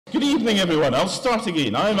Good evening, everyone. I'll start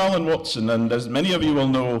again. I'm Alan Watson, and as many of you will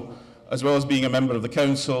know, as well as being a member of the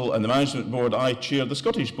Council and the Management Board, I chair the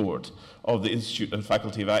Scottish Board of the Institute and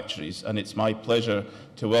Faculty of Actuaries, and it's my pleasure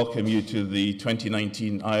to welcome you to the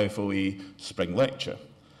 2019 IFOA Spring Lecture.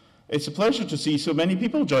 It's a pleasure to see so many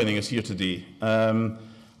people joining us here today, and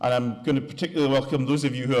I'm going to particularly welcome those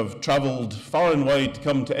of you who have travelled far and wide to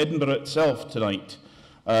come to Edinburgh itself tonight.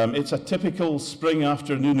 It's a typical spring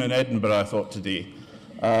afternoon in Edinburgh, I thought, today.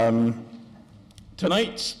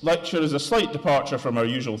 Tonight's lecture is a slight departure from our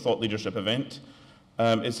usual thought leadership event.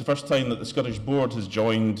 It's the first time that the Scottish Board has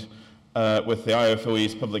joined with the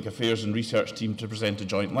IFOA's Public Affairs and Research team to present a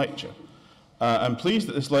joint lecture. I'm pleased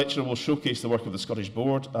that this lecture will showcase the work of the Scottish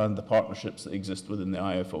Board and the partnerships that exist within the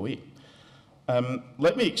IFOA.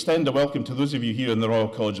 Let me extend a welcome to those of you here in the Royal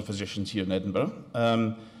College of Physicians here in Edinburgh.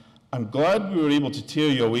 I'm glad we were able to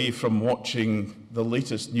tear you away from watching the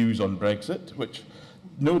latest news on Brexit, which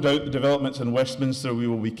no doubt the developments in Westminster we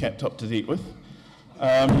will be kept up to date with.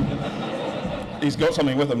 He's got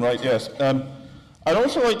something with him, right? Yes. I'd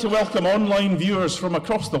also like to welcome online viewers from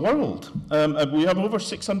across the world. We have over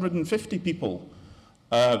 650 people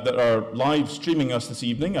that are live streaming us this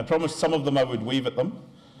evening. I promised some of them I would wave at them.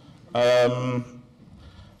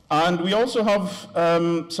 And we also have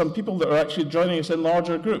some people that are actually joining us in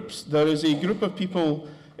larger groups. There is a group of people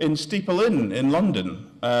in Staple Inn in London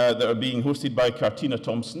that are being hosted by Cartina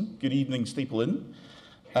Thompson. Good evening, Staple Inn.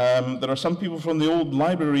 There are some people from the old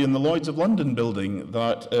library in the Lloyds of London building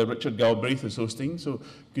that Richard Galbraith is hosting. So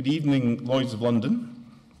good evening, Lloyds of London.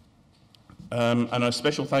 And a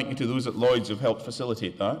special thank you to those at Lloyds who have helped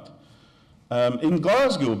facilitate that. In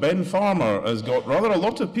Glasgow, Ben Farmer has got rather a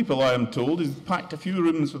lot of people, I am told. He's packed a few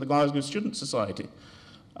rooms for the Glasgow Student Society.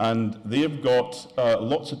 And they've got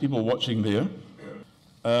lots of people watching there.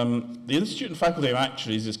 The Institute and Faculty of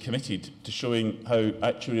Actuaries is committed to showing how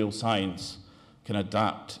actuarial science can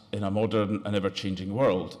adapt in a modern and ever-changing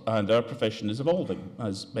world, and our profession is evolving,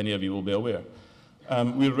 as many of you will be aware.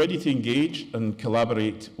 We're ready to engage and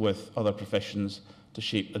collaborate with other professions to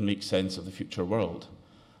shape and make sense of the future world.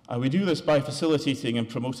 And we do this by facilitating and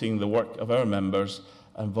promoting the work of our members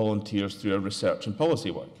and volunteers through our research and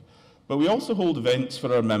policy work. But we also hold events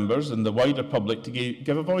for our members and the wider public to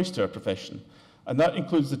give a voice to our profession. And that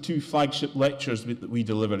includes the two flagship lectures that we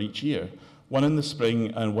deliver each year, one in the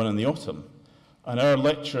spring and one in the autumn. And our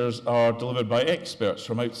lectures are delivered by experts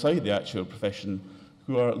from outside the actuarial profession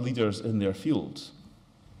who are leaders in their fields.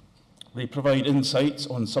 They provide insights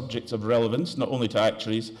on subjects of relevance, not only to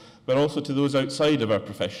actuaries, but also to those outside of our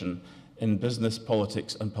profession in business,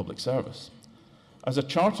 politics, and public service. As a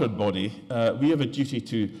chartered body, we have a duty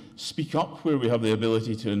to speak up where we have the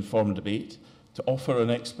ability to inform debate, to offer an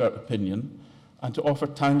expert opinion, and to offer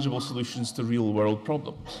tangible solutions to real-world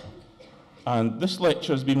problems. And this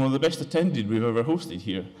lecture has been one of the best attended we've ever hosted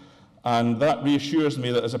here. And that reassures me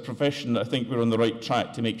that as a profession, I think we're on the right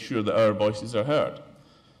track to make sure that our voices are heard.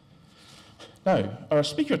 Now, our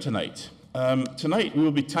speaker tonight. Tonight we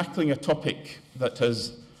will be tackling a topic that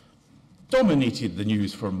has dominated the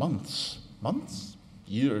news for months,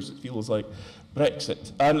 years it feels like,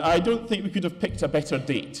 Brexit. And I don't think we could have picked a better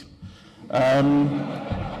date.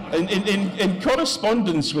 In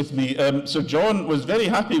correspondence with me, Sir John was very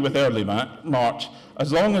happy with early March,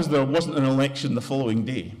 as long as there wasn't an election the following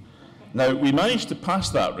day. Now, we managed to pass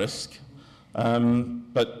that risk,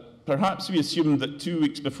 but perhaps we assumed that 2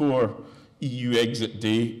 weeks before EU exit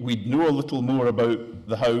day, we'd know a little more about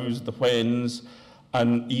the hows, the whens,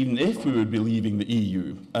 and even if we would be leaving the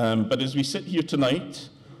EU. But as we sit here tonight,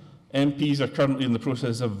 MPs are currently in the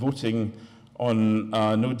process of voting on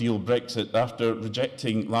no-deal Brexit after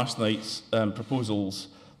rejecting last night's proposals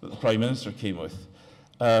that the Prime Minister came with.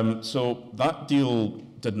 So that deal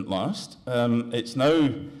didn't last. It's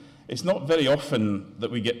not very often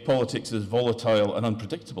that we get politics as volatile and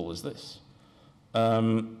unpredictable as this.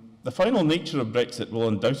 The final nature of Brexit will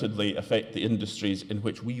undoubtedly affect the industries in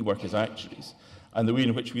which we work as actuaries and the way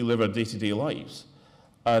in which we live our day-to-day lives.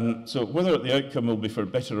 And so whether the outcome will be for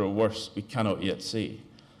better or worse, we cannot yet say.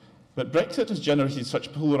 But Brexit has generated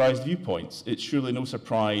such polarised viewpoints, it's surely no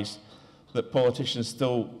surprise that politicians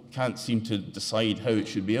still can't seem to decide how it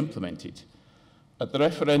should be implemented. At the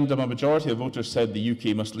referendum, a majority of voters said the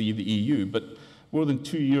UK must leave the EU, but more than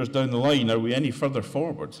 2 years down the line, are we any further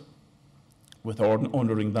forward with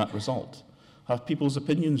honouring that result? Have people's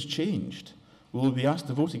opinions changed? Will we be asked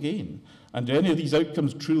to vote again? And do any of these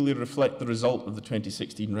outcomes truly reflect the result of the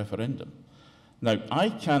 2016 referendum? Now, I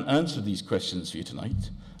can't answer these questions for you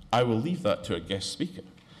tonight. I will leave that to our guest speaker.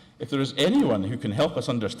 If there is anyone who can help us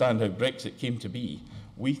understand how Brexit came to be,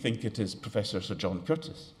 we think it is Professor Sir John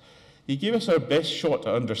Curtice. He gave us our best shot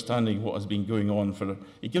at understanding what has been going on for,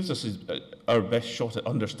 he gives us our best shot at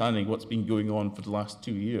understanding what's been going on for the last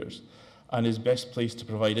 2 years, and is best placed to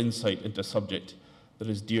provide insight into a subject that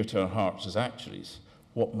is dear to our hearts as actuaries,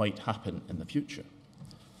 what might happen in the future.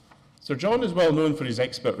 Sir John is well known for his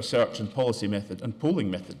expert research and policy method and polling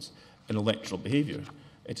methods in electoral behaviour.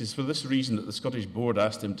 It is for this reason that the Scottish Board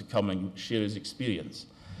asked him to come and share his experience.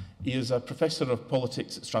 He is a Professor of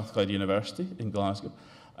Politics at Strathclyde University in Glasgow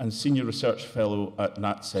and Senior Research Fellow at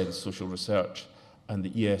NatCen Social Research and the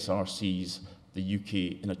ESRC's The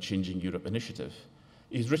UK in a Changing Europe initiative.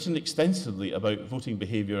 He's written extensively about voting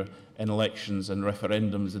behaviour in elections and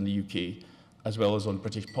referendums in the UK, as well as on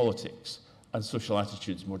British politics and social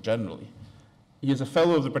attitudes more generally. He is a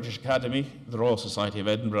Fellow of the British Academy, the Royal Society of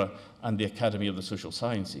Edinburgh, and the Academy of the Social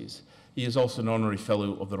Sciences. He is also an Honorary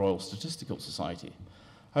Fellow of the Royal Statistical Society.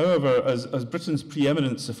 However, as Britain's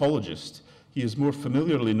preeminent psephologist, he is more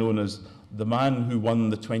familiarly known as the man who won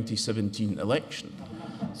the 2017 election.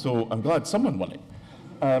 So I'm glad someone won it.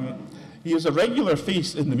 He is a regular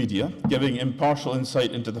face in the media, giving impartial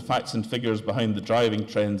insight into the facts and figures behind the driving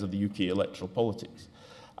trends of the UK electoral politics.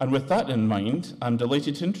 And with that in mind, I'm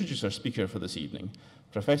delighted to introduce our speaker for this evening,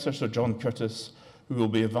 Professor Sir John Curtice, who will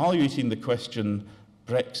be evaluating the question,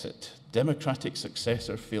 Brexit, democratic success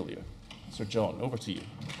or failure. Sir John, over to you.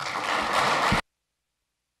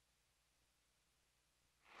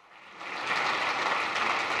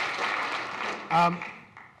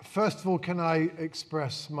 First of all, can I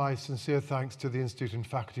express my sincere thanks to the Institute and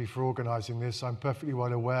faculty for organising this. I'm perfectly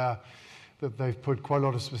well aware that they've put quite a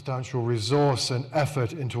lot of substantial resource and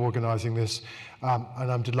effort into organising this, and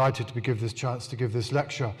I'm delighted to be given this chance to give this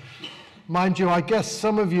lecture. Mind you, I guess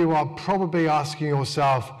some of you are probably asking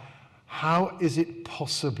yourself, how is it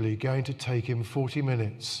possibly going to take him 40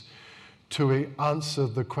 minutes to answer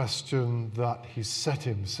the question that he's set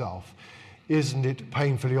himself? Isn't it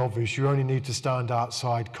painfully obvious? You only need to stand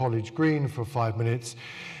outside College Green for 5 minutes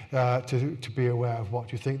to be aware of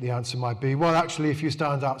what you think the answer might be. Well, actually, if you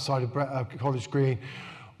stand outside of College Green,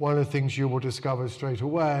 one of the things you will discover straight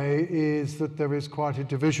away is that there is quite a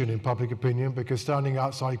division in public opinion, because standing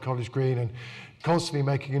outside College Green and constantly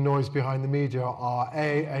making a noise behind the media are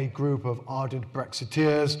a group of ardent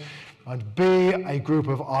Brexiteers, and B, a group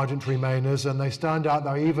of ardent Remainers, and they stand out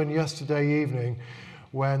there even yesterday evening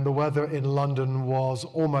when the weather in London was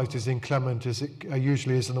almost as inclement as it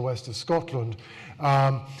usually is in the west of Scotland.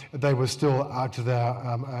 They were still out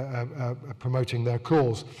there promoting their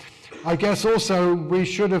cause. I guess also we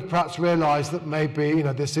should have perhaps realised that maybe,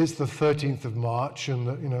 this is the 13th of March, and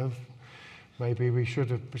that, maybe we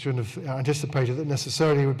shouldn't have anticipated that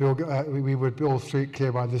necessarily we would be all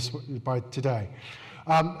clear by today.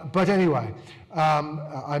 But anyway,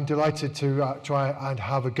 I'm delighted to try and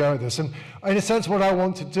have a go at this. And in a sense, what I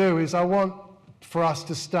want to do is I want for us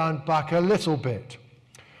to stand back a little bit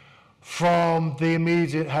from the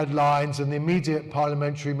immediate headlines and the immediate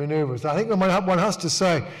parliamentary manoeuvres. I think one has to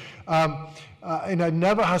say,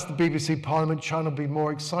 never has the BBC Parliament channel been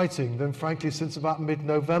more exciting than, frankly, since about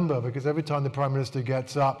mid-November, because every time the Prime Minister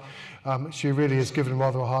gets up, she really is given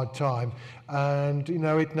rather a hard time. And,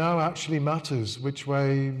 it now actually matters which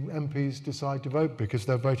way MPs decide to vote, because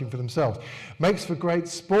they're voting for themselves. Makes for great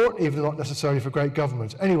sport, even not necessarily for great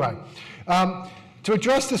government. Anyway, to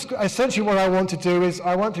address this, essentially what I want to do is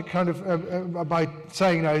I want to kind of, by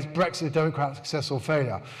saying, is Brexit a democratic success or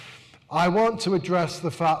failure? I want to address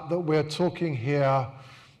the fact that we're talking here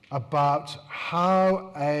about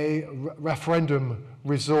how a referendum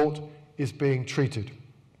result is being treated.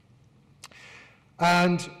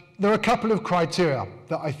 And there are a couple of criteria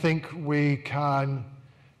that I think we can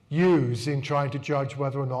use in trying to judge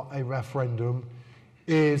whether or not a referendum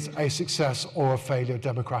is a success or a failure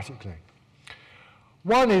democratically.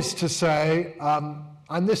 One is to say,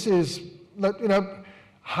 and this is,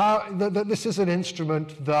 that this is an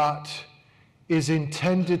instrument that is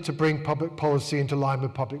intended to bring public policy into line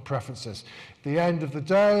with public preferences. At the end of the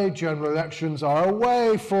day, general elections are a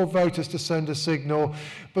way for voters to send a signal,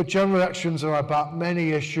 but general elections are about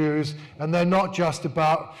many issues, and they're not just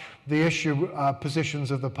about the issue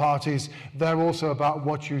positions of the parties, they're also about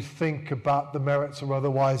what you think about the merits or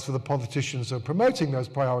otherwise for the politicians who are promoting those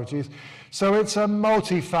priorities. So it's a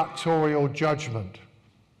multifactorial judgment.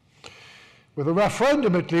 With a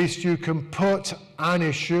referendum, at least, you can put an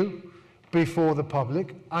issue before the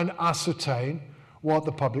public and ascertain what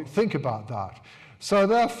the public think about that. So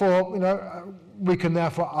therefore, we can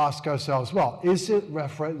therefore ask ourselves, well, is it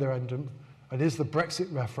referendum, and is the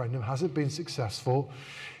Brexit referendum, has it been successful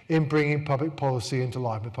in bringing public policy into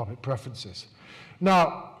line with public preferences?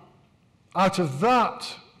 Now, out of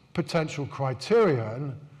that potential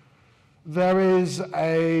criterion, there is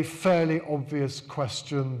a fairly obvious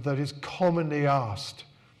question that is commonly asked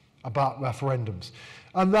about referendums.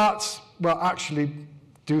 And that's, well, actually,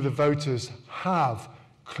 do the voters have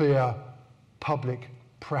clear public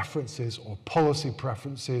preferences or policy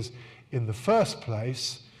preferences in the first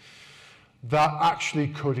place that actually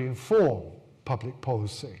could inform public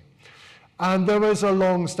policy? And there is a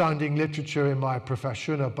long-standing literature in my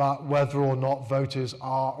profession about whether or not voters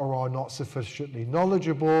are or are not sufficiently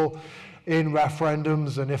knowledgeable in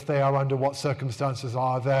referendums, and if they are, under what circumstances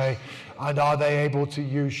are they, and are they able to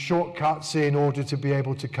use shortcuts in order to be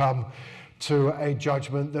able to come to a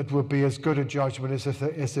judgment that would be as good a judgment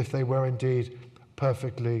as if they were indeed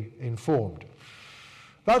perfectly informed.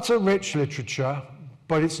 That's a rich literature,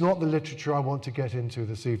 but it's not the literature I want to get into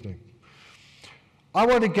this evening. I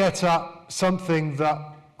want to get at something that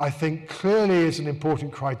I think clearly is an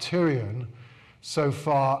important criterion so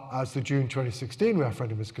far as the June 2016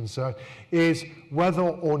 referendum is concerned, is whether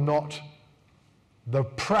or not the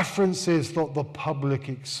preferences that the public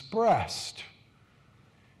expressed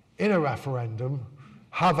in a referendum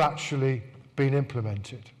have actually been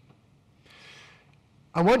implemented.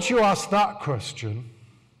 And once you ask that question,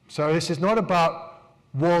 so this is not about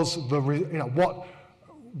what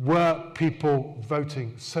were people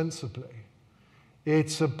voting sensibly.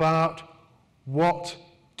 It's about what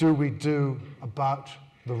do we do about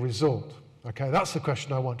the result. Okay, that's the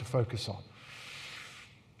question I want to focus on.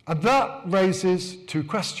 And that raises two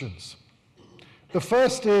questions. The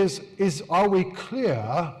first is are we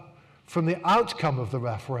clear from the outcome of the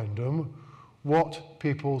referendum what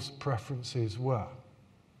people's preferences were?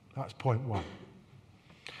 That's point one.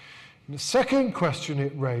 And the second question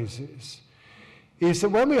it raises is that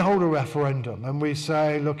when we hold a referendum and we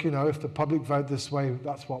say, look, if the public vote this way,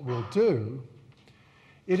 that's what we'll do,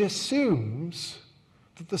 it assumes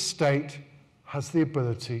that the state has the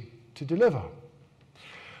ability to deliver.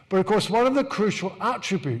 But of course, one of the crucial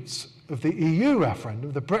attributes of the EU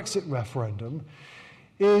referendum, the Brexit referendum,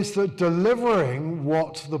 is that delivering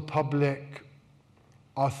what the public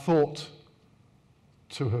are thought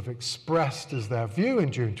to have expressed as their view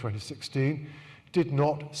in June 2016 did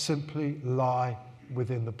not simply lie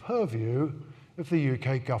within the purview of the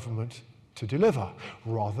UK government to deliver.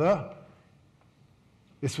 Rather,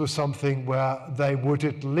 this was something where they would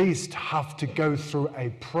at least have to go through a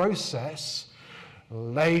process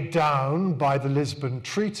laid down by the Lisbon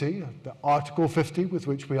Treaty, the Article 50, with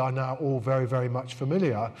which we are now all very, very much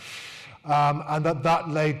familiar, and that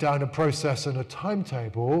laid down a process and a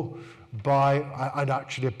timetable and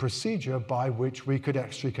actually a procedure by which we could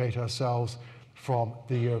extricate ourselves from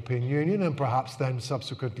the European Union and perhaps then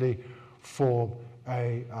subsequently form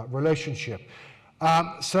a relationship.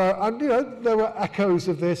 There were echoes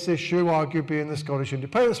of this issue, arguably, in the Scottish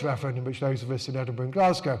independence referendum, which those of us in Edinburgh and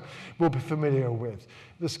Glasgow will be familiar with.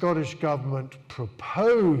 The Scottish government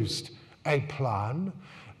proposed a plan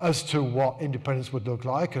as to what independence would look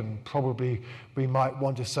like, and probably we might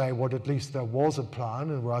want to say, well, at least there was a plan,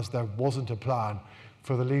 and whereas there wasn't a plan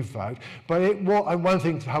for the Leave vote. But and one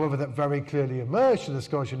thing, however, that very clearly emerged in the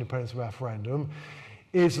Scottish independence referendum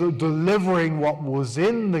is that delivering what was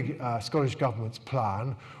in the Scottish government's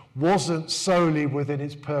plan wasn't solely within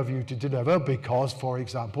its purview to deliver because, for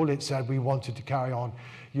example, it said we wanted to carry on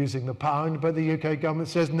using the pound, but the UK government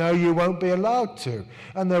says, no, you won't be allowed to.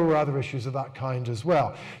 And there were other issues of that kind as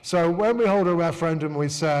well. So when we hold a referendum, we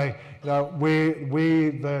say, we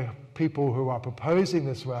the people who are proposing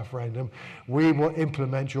this referendum, we will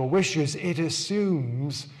implement your wishes. It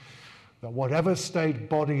assumes that whatever state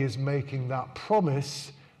body is making that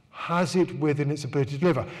promise has it within its ability to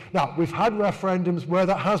deliver. Now, we've had referendums where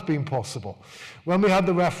that has been possible. When we had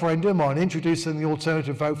the referendum on introducing the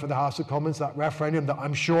alternative vote for the House of Commons, that referendum that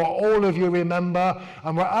I'm sure all of you remember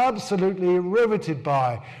and were absolutely riveted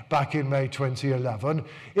by back in May 2011,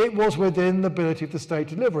 it was within the ability of the state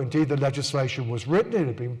to deliver. Indeed, the legislation was written, it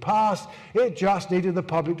had been passed, it just needed the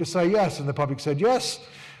public to say yes, and the public said yes,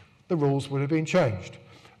 the rules would have been changed.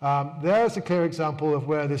 There's a clear example of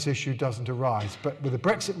where this issue doesn't arise, but with the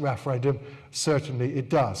Brexit referendum, certainly it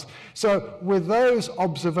does. So with those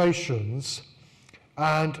observations,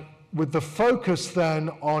 and with the focus then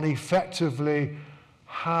on effectively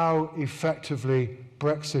how effectively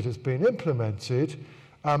Brexit has been implemented,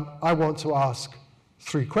 I want to ask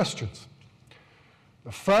three questions.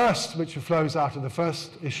 The first, which flows out of the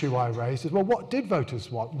first issue I raised, is, well, what did voters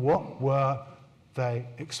want? What were they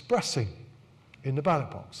expressing in the ballot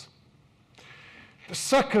box? The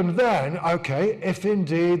second then, okay, if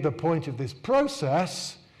indeed the point of this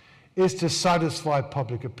process is to satisfy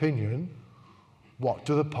public opinion, what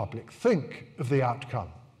do the public think of the outcome?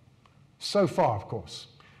 So far, of course,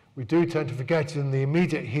 We do tend to forget in the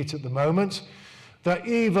immediate heat at the moment that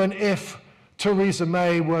even if Theresa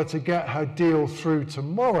May were to get her deal through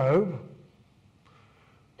tomorrow,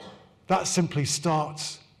 that simply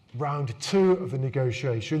starts round 2 of the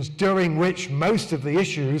negotiations, during which most of the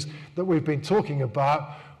issues that we've been talking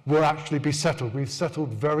about will actually be settled. We've settled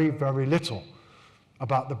very, very little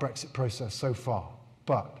about the Brexit process so far.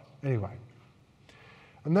 But anyway.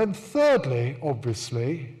 And then thirdly,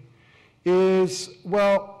 obviously, is,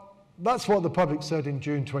 well, that's what the public said in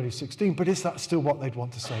June 2016, but is that still what they'd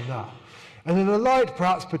want to say now? And in the light,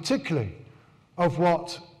 perhaps particularly, of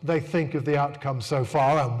what they think of the outcome so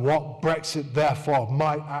far and what Brexit therefore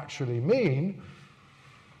might actually mean,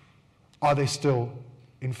 are they still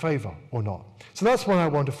in favour or not? So that's what I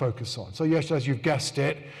want to focus on. So yes, as you've guessed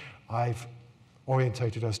it, I've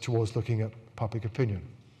orientated us towards looking at public opinion.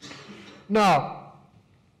 Now,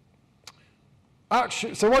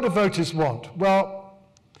 actually, so what do voters want? Well,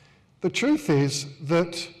 the truth is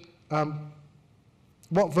that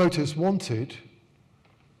what voters wanted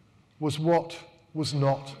was what was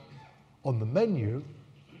not on the menu,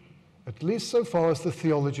 at least so far as the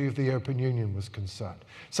theology of the European Union was concerned.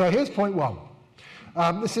 So here's point 1.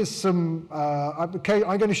 This is some, I'm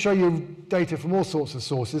going to show you data from all sorts of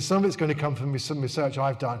sources. Some of it's going to come from some research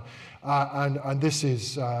I've done, and this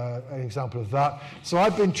is an example of that. So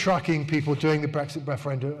I've been tracking people doing the Brexit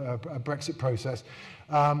referendum, Brexit process,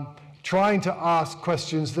 trying to ask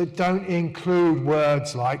questions that don't include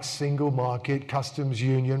words like single market, customs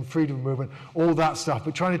union, freedom of movement, all that stuff,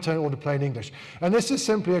 but trying to turn it all to plain English. And this is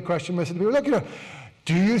simply a question where people look,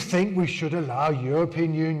 do you think we should allow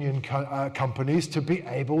European Union companies to be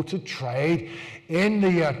able to trade in the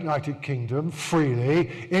United Kingdom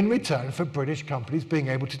freely in return for British companies being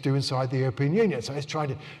able to do inside the European Union? So it's trying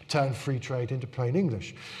to turn free trade into plain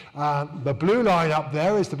English. The blue line up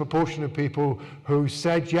there is the proportion of people who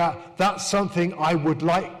said, yeah, that's something I would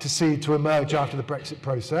like to see to emerge after the Brexit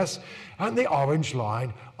process. And the orange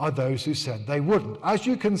line are those who said they wouldn't. As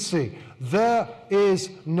you can see, there is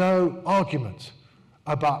no argument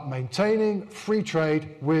about maintaining free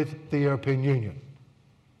trade with the European Union.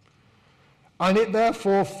 And it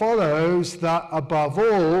therefore follows that, above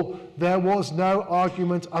all, there was no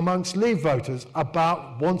argument amongst Leave voters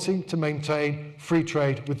about wanting to maintain free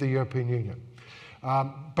trade with the European Union.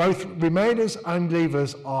 Both Remainers and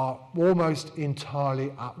Leavers are almost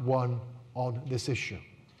entirely at one on this issue.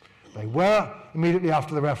 They were immediately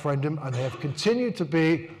after the referendum, and they have continued to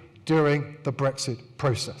be during the Brexit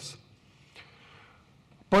process.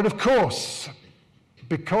 But of course,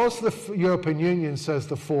 because the European Union says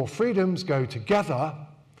the 4 freedoms go together,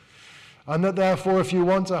 and that therefore if you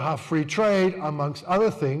want to have free trade, amongst other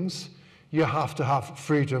things, you have to have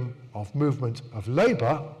freedom of movement of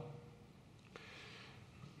labour,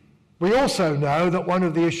 we also know that one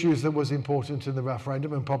of the issues that was important in the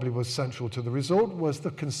referendum and probably was central to the result was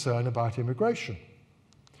the concern about immigration.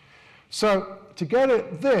 So to get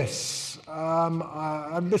at this,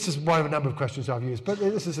 and this is one of a number of questions I've used, but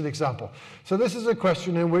this is an example. So this is a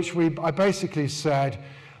question in which I basically said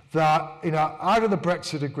that, out of the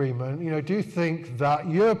Brexit agreement, do you think that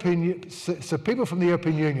so people from the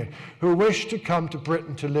European Union who wish to come to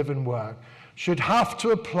Britain to live and work should have to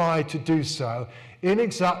apply to do so in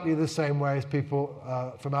exactly the same way as people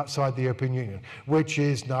from outside the European Union, which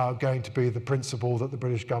is now going to be the principle that the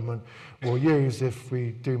British government will use if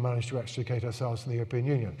we do manage to extricate ourselves from the European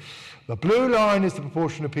Union. The blue line is the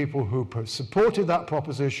proportion of people who supported that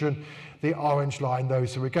proposition, the orange line,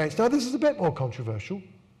 those who are against. Now, this is a bit more controversial.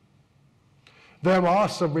 There are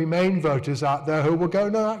some Remain voters out there who will go,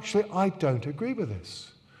 no, actually, I don't agree with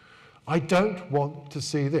this. I don't want to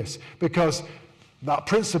see this, because that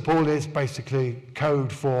principle is basically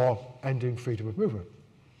code for ending freedom of movement.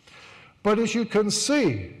 But as you can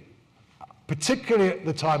see, particularly at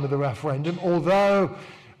the time of the referendum, although,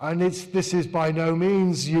 and this is by no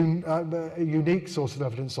means a unique source of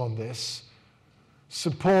evidence on this,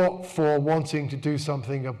 support for wanting to do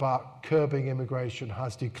something about curbing immigration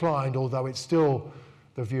has declined, although it's still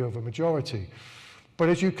the view of a majority. But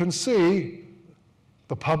as you can see,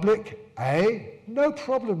 the public, no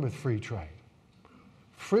problem with free trade.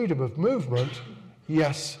 Freedom of movement,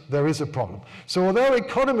 yes, there is a problem. So although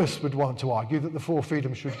economists would want to argue that the 4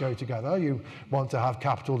 freedoms should go together, you want to have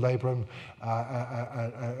capital, labour, and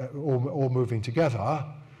all moving together,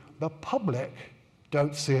 the public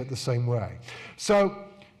don't see it the same way. So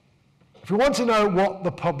if you want to know what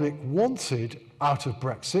the public wanted out of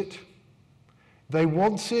Brexit, they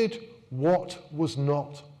wanted what was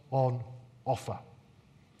not on offer.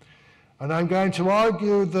 And I'm going to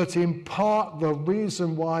argue that in part the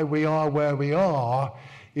reason why we are where we are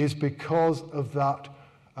is because of that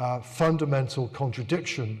fundamental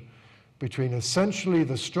contradiction between essentially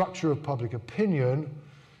the structure of public opinion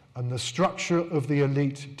and the structure of the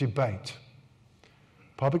elite debate.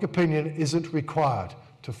 Public opinion isn't required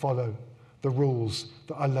to follow the rules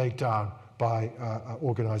that are laid down by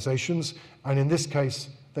organizations, and in this case,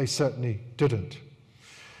 they certainly didn't.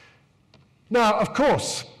 Now, of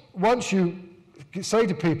course, once you say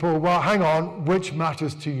to people, well, hang on, which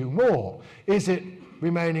matters to you more? Is it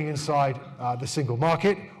remaining inside the single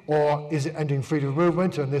market, or is it ending freedom of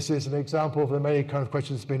movement? And this is an example of the many kind of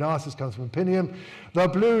questions that's been asked. This comes from opinion. The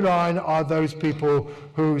blue line are those people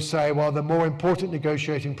who say, well, the more important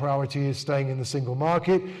negotiating priority is staying in the single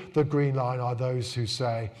market. The green line are those who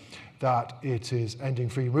say that it is ending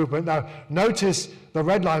free movement. Now, notice the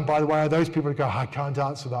red line, by the way, are those people who go, I can't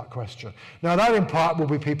answer that question. Now, that in part will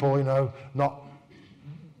be people, not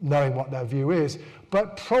knowing what their view is,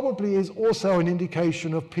 but probably is also an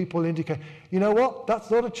indication of people you know what, that's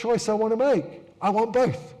not a choice I want to make. I want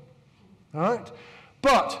both, all right?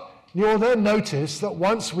 But you'll then notice that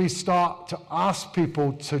once we start to ask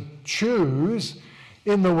people to choose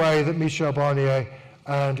in the way that Michel Barnier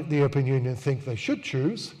and the European Union think they should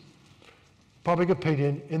choose, public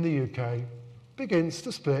opinion in the UK begins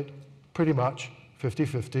to split pretty much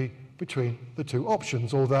 50-50 between the two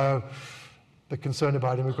options, although the concern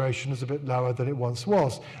about immigration is a bit lower than it once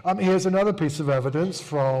was. Here's another piece of evidence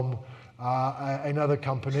from another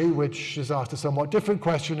company which is asked a somewhat different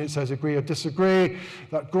question. It says, agree or disagree,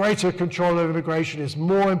 that greater control of immigration is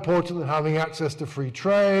more important than having access to free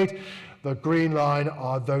trade. The green line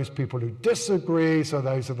are those people who disagree, so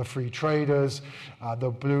those are the free traders.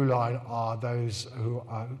 The blue line are those who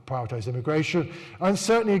prioritize immigration. And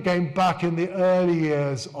certainly, again, back in the early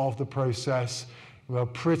years of the process, we were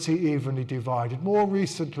pretty evenly divided. More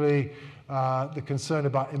recently, the concern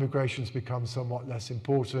about immigration has become somewhat less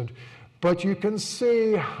important. But you can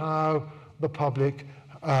see how the public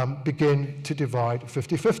begin to divide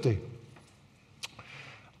 50-50.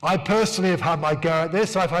 I personally have had my go at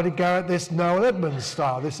this. I've had a go at this Noel Edmonds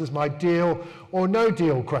style. This is my deal or no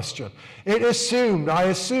deal question. I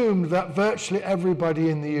assumed that virtually everybody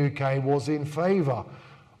in the UK was in favour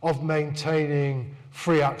of maintaining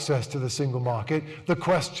free access to the single market. The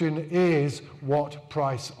question is, what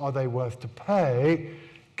price are they worth to pay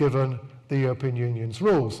given the European Union's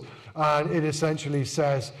rules? And it essentially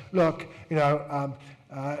says, look,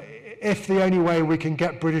 if the only way we can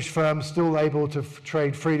get British firms still able to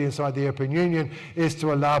trade freely inside the European Union is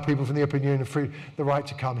to allow people from the European Union the right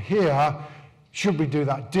to come here, should we do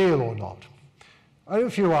that deal or not? And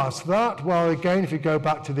if you ask that, well, again, if you go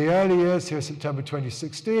back to the early years, here September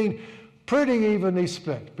 2016, pretty evenly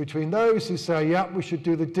split between those who say, yeah, we should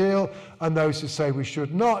do the deal, and those who say we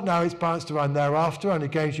should not. Now it's bounced around thereafter, and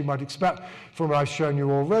again, as you might expect from what I've shown you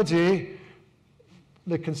already,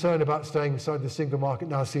 the concern about staying inside the single market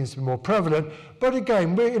now seems to be more prevalent. But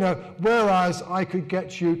again, whereas I could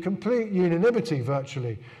get you complete unanimity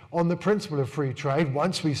virtually on the principle of free trade,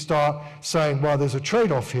 once we start saying, well, there's a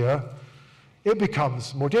trade-off here, it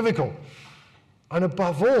becomes more difficult. And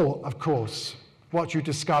above all, of course, what you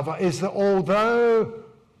discover is that although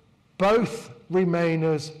both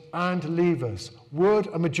Remainers and Leavers would,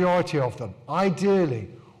 a majority of them, ideally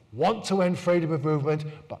want to end freedom of movement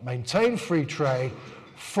but maintain free trade,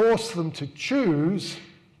 force them to choose,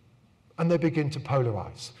 and they begin to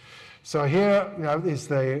polarize. So here is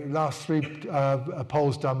the last three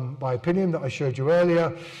polls done by opinion that I showed you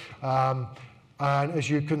earlier. And as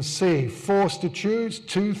you can see, forced to choose,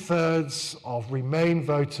 2/3 of Remain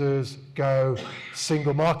voters go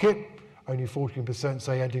single market, only 14%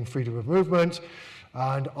 say ending freedom of movement.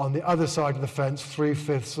 And on the other side of the fence,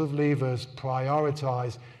 3/5 of Leavers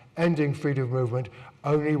prioritise ending freedom of movement,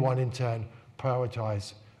 only 1 in 10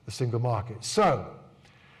 prioritise the single market. So,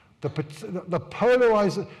 the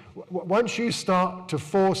polarization, once you start to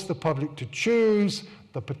force the public to choose,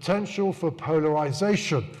 the potential for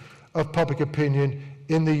polarization of public opinion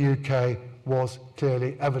in the UK was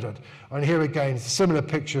clearly evident. And here again, it's a similar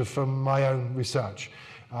picture from my own research.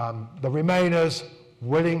 The Remainers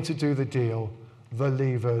willing to do the deal, the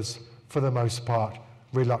Leavers, for the most part,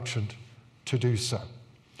 reluctant to do so.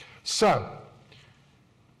 So,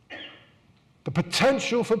 the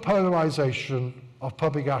potential for polarization of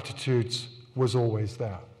public attitudes was always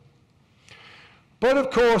there. But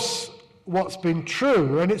of course, what's been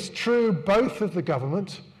true, and it's true both of the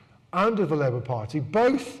government and of the Labour Party,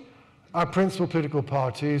 both our principal political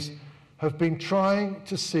parties have been trying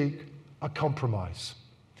to seek a compromise.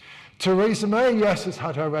 Theresa May, yes, has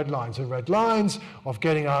had her red lines of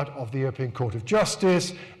getting out of the European Court of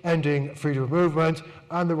Justice, ending freedom of movement,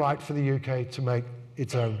 and the right for the UK to make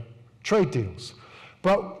its own trade deals.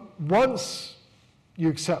 But once you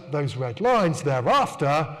accept those red lines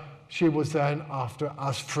thereafter, she was then after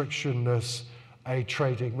as frictionless a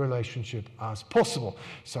trading relationship as possible.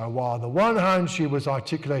 So while on the one hand she was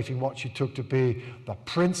articulating what she took to be the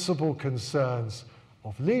principal concerns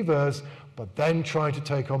of leavers, but then trying to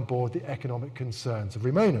take on board the economic concerns of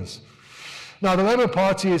remainers. Now the Labour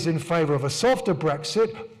Party is in favour of a softer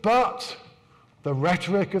Brexit, but the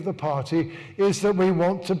rhetoric of the party is that we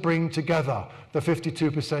want to bring together the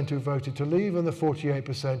 52% who voted to leave and the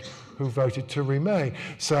 48% who voted to remain.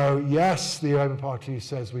 So yes, the Labour Party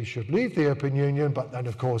says we should leave the European Union, but then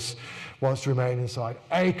of course wants to remain inside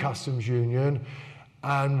a customs union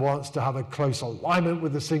and wants to have a close alignment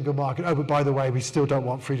with the single market. Oh, but by the way, we still don't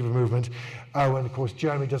want freedom of movement. Oh, and of course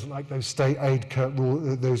Germany doesn't like those state aid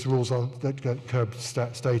those rules on that curb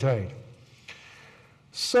state aid.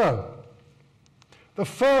 So the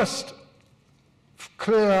first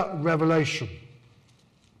clear revelation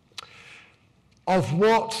of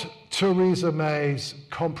what Theresa May's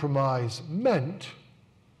compromise meant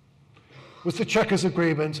was the Chequers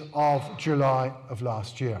Agreement of July of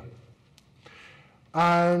last year.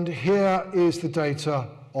 And here is the data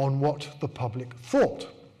on what the public thought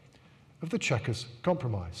of the Chequers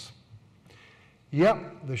Compromise.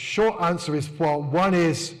 Yep, the short answer is, well, one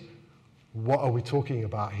is, what are we talking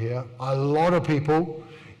about here? A lot of people,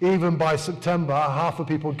 even by September, half of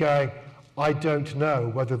people going, I don't know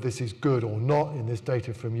whether this is good or not in this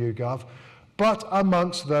data from YouGov. But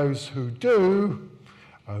amongst those who do,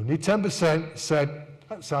 only 10% said,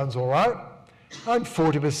 that sounds all right, and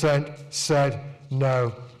 40% said,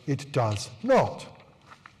 no, it does not.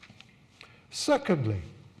 Secondly,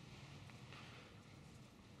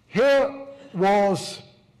 here was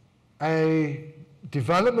a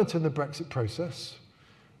development in the Brexit process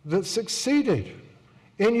that succeeded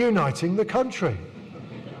in uniting the country.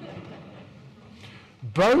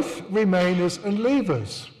 Both Remainers and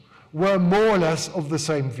Leavers were more or less of the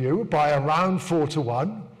same view, by around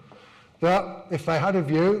 4-1, that if they had a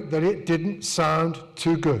view, that it didn't sound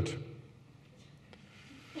too good.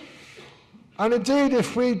 And indeed,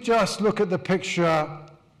 if we just look at the picture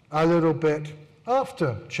a little bit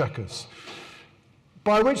after Chequers,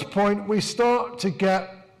 by which point we start to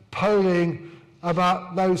get polling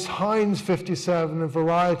about those Heinz 57 and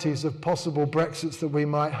varieties of possible Brexits that we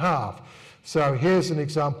might have. So here's an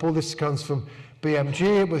example. This comes from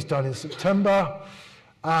BMG. It was done in September.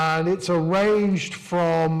 And it's arranged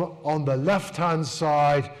from, on the left-hand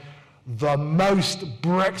side, the most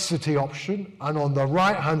Brexity option, and on the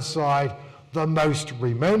right-hand side, the most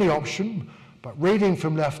Remainy option. But reading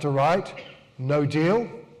from left to right, no deal.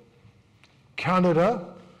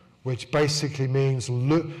 Canada, which basically means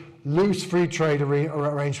loose free trade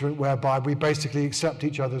arrangement whereby we basically accept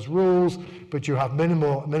each other's rules, but you have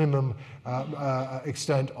minimum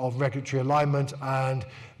extent of regulatory alignment and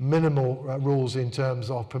minimal rules in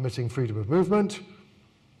terms of permitting freedom of movement.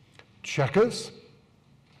 Chequers.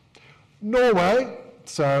 Norway,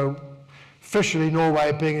 so officially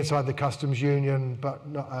Norway being inside the customs union, but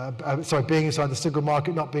not, being inside the single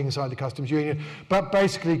market, not being inside the customs union, but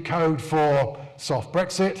basically code for soft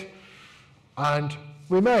Brexit and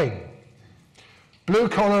Remain. Blue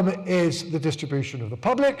column is the distribution of the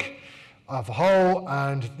public of the whole,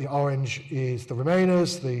 and the orange is the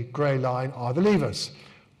Remainers, the grey line are the Leavers.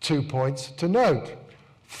 2 points to note.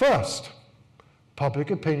 First,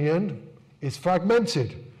 public opinion is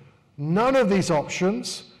fragmented. None of these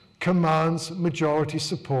options commands majority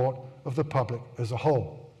support of the public as a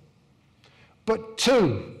whole. But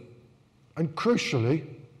two, and crucially,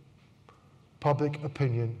 public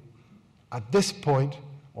opinion at this point,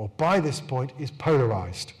 or by this point, is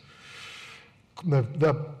polarized.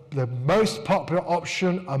 The most popular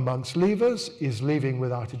option amongst Leavers is leaving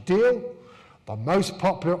without a deal. The most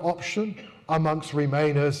popular option amongst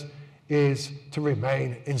Remainers is to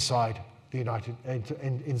remain inside the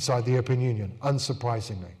inside the European Union,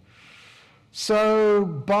 unsurprisingly. So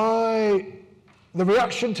by the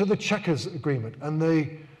reaction to the Chequers Agreement and the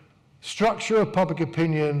structure of public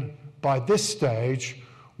opinion by this stage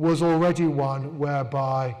was already one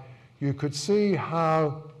whereby you could see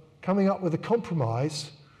how coming up with a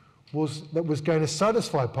compromise that was going to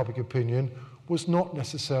satisfy public opinion was not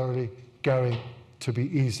necessarily going to be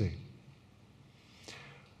easy.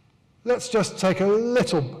 Let's just take a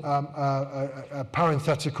little a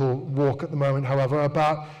parenthetical walk at the moment, however,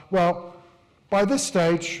 about, well, by this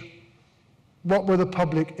stage, what were the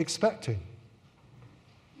public expecting?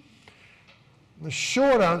 The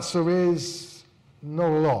short answer is not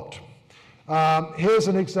a lot. Here's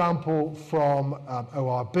an example from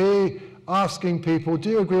ORB, asking people, do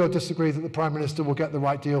you agree or disagree that the Prime Minister will get the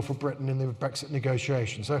right deal for Britain in the Brexit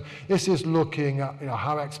negotiations? So this is looking at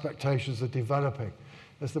how expectations are developing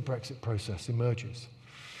as the Brexit process emerges.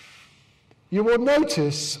 You will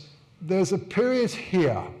notice there's a period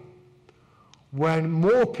here when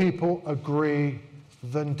more people agree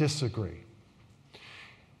than disagree.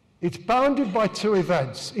 It's bounded by two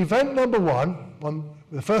events. Event number one,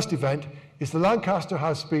 the first event, is the Lancaster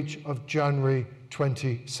House speech of January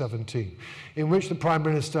 2017, in which the Prime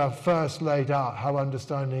Minister first laid out her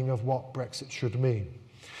understanding of what Brexit should mean.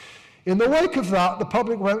 In the wake of that, the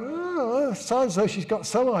public went, oh, sounds as though she's got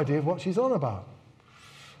some idea of what she's on about.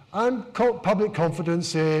 And public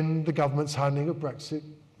confidence in the government's handling of Brexit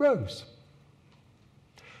rose.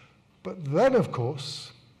 But then, of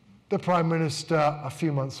course, the Prime Minister, a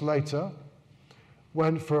few months later,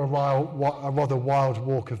 went for a rather wild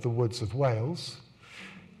walk of the woods of Wales,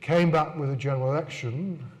 came back with a general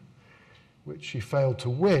election, which she failed to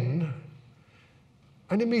win,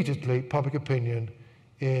 and immediately public opinion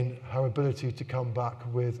in her ability to come back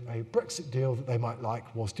with a Brexit deal that they might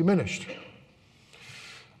like was diminished.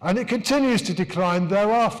 And it continues to decline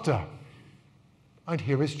thereafter. And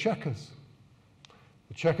here is Chequers.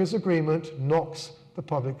 The Chequers agreement knocks the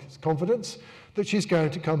public's confidence that she's going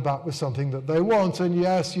to come back with something that they want. And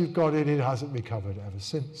yes, you've got it, it hasn't recovered ever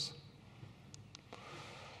since.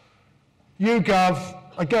 YouGov,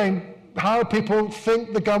 again, how people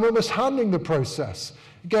think the government was handling the process.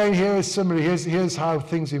 Again, here is similar. Here's how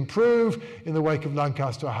things improve in the wake of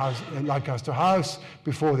Lancaster House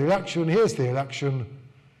before the election. Here's the election.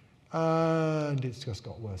 And it's just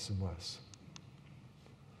got worse and worse.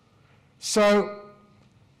 So,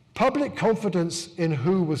 public confidence in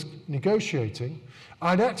who was negotiating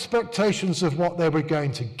and expectations of what they were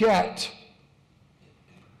going to get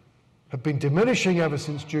have been diminishing ever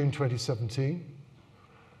since June 2017.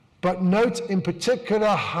 But note in particular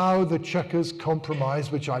how the Chequers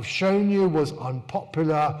compromise, which I've shown you was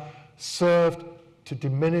unpopular, served to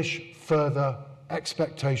diminish further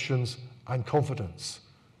expectations and confidence.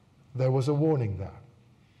 There was a warning there.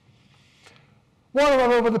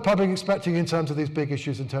 What were the public expecting in terms of these big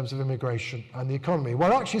issues in terms of immigration and the economy?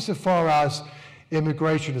 Well, actually, so far as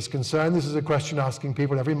immigration is concerned, this is a question asking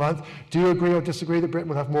people every month, do you agree or disagree that Britain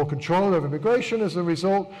will have more control over immigration as a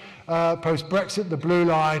result? Post-Brexit, the blue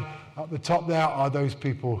line at the top there are those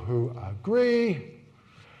people who agree.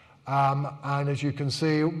 And as you can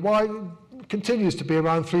see, why continues to be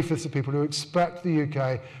around 3/5 of people who expect the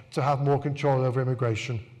UK to have more control over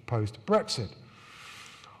immigration post-Brexit.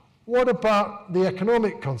 What about the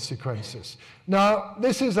economic consequences? Now,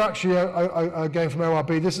 this is actually, again from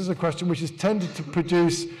ORB, this is a question which has tended to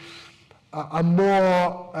produce a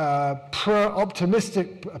more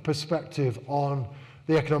optimistic perspective on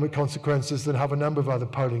the economic consequences than have a number of other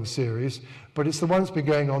polling series, but it's the one that's been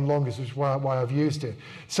going on longest, which is why I've used it.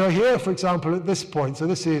 So here, for example, at this point, so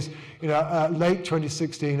this is late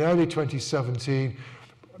 2016, early 2017,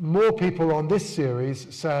 more people on this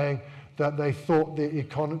series saying that they thought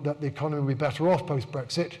that the economy would be better off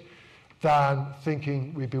post-Brexit than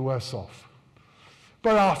thinking we'd be worse off.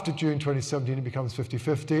 But after June 2017, it becomes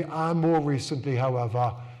 50-50, and more recently,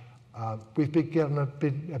 however, we've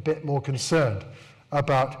been a bit more concerned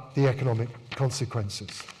about the economic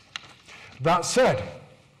consequences. That said,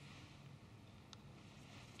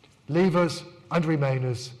 Leavers and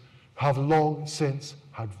Remainers have long since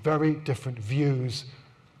had very different views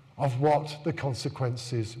of what the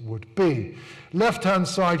consequences would be. Left-hand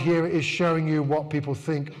side here is showing you what people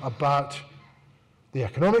think about the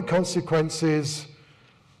economic consequences.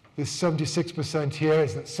 This 76% here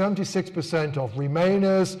is that 76% of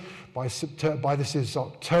Remainers by this is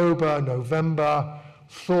October, November,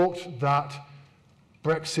 thought that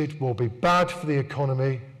Brexit will be bad for the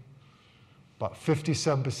economy, but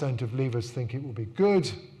 57% of Leavers think it will be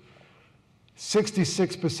good.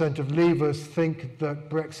 66% of Leavers think that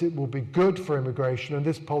Brexit will be good for immigration, and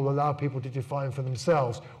this poll allowed people to define for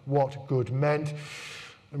themselves what good meant,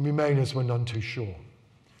 and Remainers were none too sure.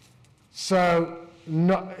 So we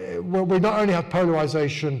not only have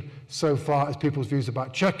polarisation so far as people's views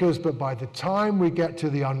about Chequers, but by the time we get to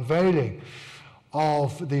the unveiling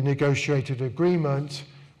of the negotiated agreement,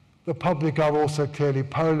 the public are also clearly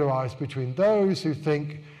polarised between those who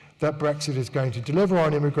think that Brexit is going to deliver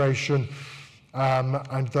on immigration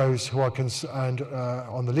and those who are concerned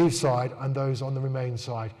on the Leave side, and those on the Remain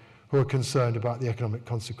side who are concerned about the economic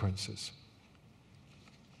consequences.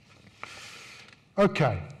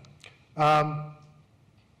 Okay.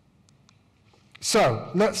 So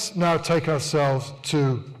let's now take ourselves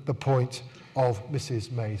to the point of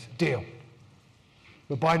Mrs. May's deal.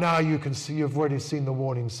 But by now you can see, you've already seen the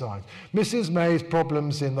warning signs. Mrs May's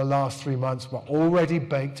problems in the last 3 months were already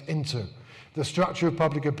baked into the structure of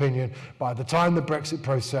public opinion by the time the Brexit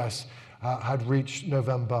process had reached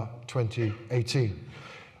November 2018.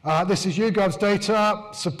 This is YouGov's data,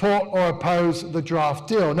 support or oppose the draft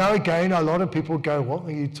deal. Now again, a lot of people go, what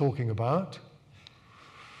are you talking about?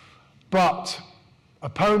 But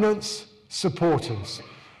opponents, supporters.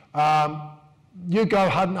 YouGov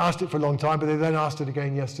hadn't asked it for a long time, but they then asked it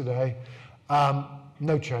again yesterday.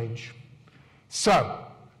 No change. So,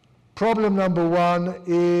 problem number one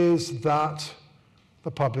is that the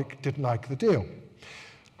public didn't like the deal.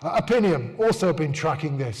 Opinion, also been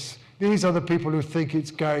tracking this. These are the people who think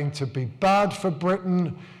it's going to be bad for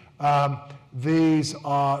Britain. These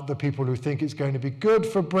are the people who think it's going to be good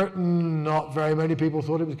for Britain. Not very many people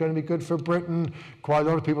thought it was going to be good for Britain. Quite a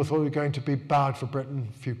lot of people thought it was going to be bad for Britain.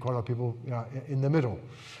 Quite a lot of people in the middle.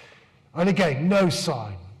 And again, no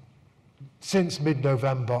sign since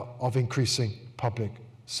mid-November of increasing public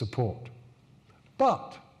support.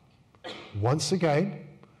 But once again,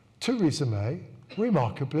 Theresa May,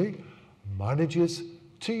 remarkably, manages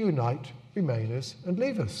to unite Remainers and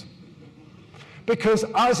Leavers. Because,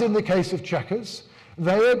 as in the case of Chequers,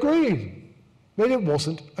 they agreed that it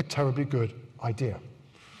wasn't a terribly good idea.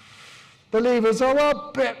 The Leavers are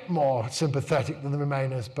a bit more sympathetic than the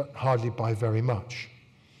Remainers, but hardly by very much.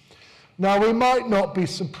 Now, we might not be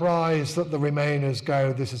surprised that the Remainers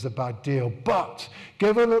go, this is a bad deal, but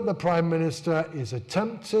given that the Prime Minister is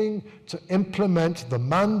attempting to implement the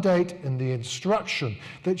mandate and the instruction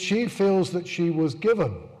that she feels that she was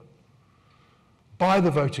given by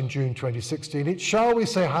the vote in June 2016, it, shall we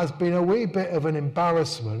say, has been a wee bit of an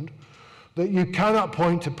embarrassment that you cannot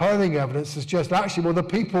point to polling evidence to suggest, actually, well, the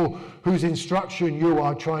people whose instruction you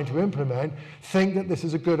are trying to implement think that this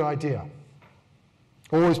is a good idea.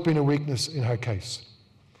 Always been a weakness in her case.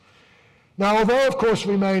 Now, although, of course,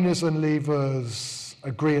 Remainers and Leavers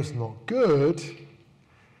agree it's not good,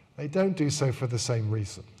 they don't do so for the same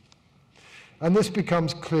reason. And this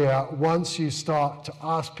becomes clear once you start to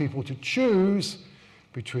ask people to choose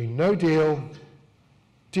between no deal,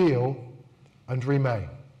 deal, and Remain.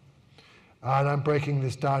 And I'm breaking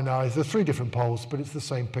this down now. There are 3 different polls, but it's the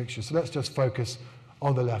same picture. So let's just focus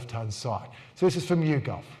on the left-hand side. So this is from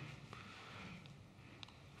YouGov.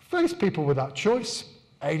 Face people with that choice.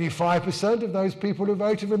 85% of those people who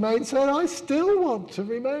voted Remain said, I still want to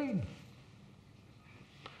remain.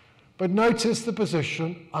 But notice the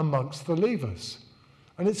position amongst the Leavers.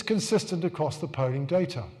 And it's consistent across the polling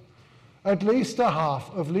data. At least a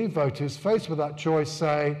half of Leave voters faced with that choice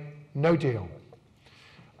say, no deal.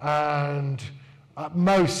 And at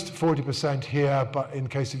most 40% here, but in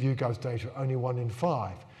case of YouGov's data, only 1 in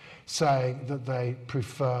 5, saying that they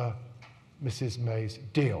prefer Mrs May's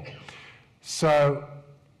deal. So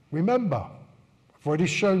remember, I've already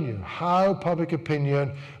shown you how public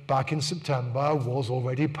opinion back in September was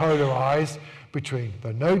already polarised between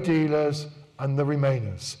the no-dealers and the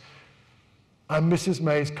Remainers. And Mrs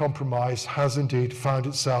May's compromise has indeed found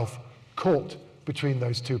itself caught between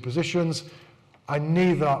those 2 positions, and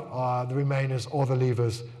neither are the Remainers or the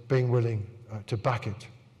Leavers being willing to back it.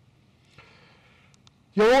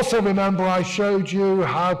 You'll also remember I showed you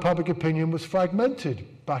how public opinion was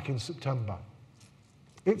fragmented back in September.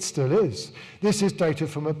 It still is. This is data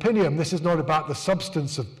from Opinion. This is not about the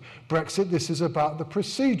substance of Brexit. This is about the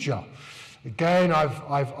procedure. Again,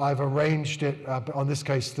 I've arranged it, on this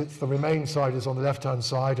case, the Remain side is on the left-hand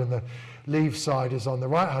side and the Leave side is on the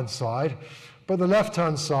right-hand side. But the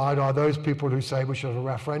left-hand side are those people who say we should have a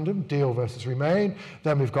referendum, deal versus Remain.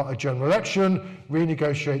 Then we've got a general election,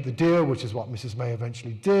 renegotiate the deal, which is what Mrs May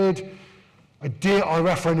eventually did. A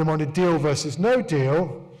referendum on a deal versus no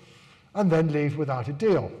deal, and then leave without a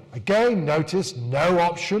deal. Again, notice no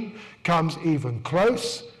option comes even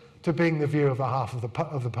close to being the view of the half of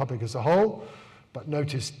the public as a whole. But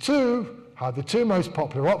notice too how the 2 most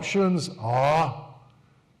popular options are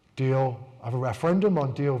deal, have a referendum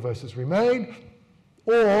on deal versus Remain,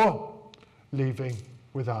 or leaving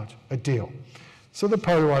without a deal. So the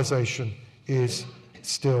polarisation is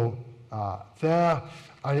still there,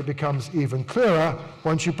 and it becomes even clearer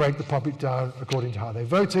once you break the public down according to how they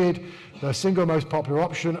voted. The single most popular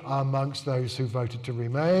option amongst those who voted to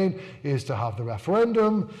Remain is to have the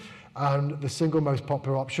referendum, and the single most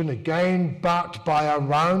popular option, again backed by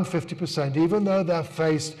around 50%, even though they're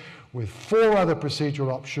faced with 4 other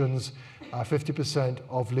procedural options, 50%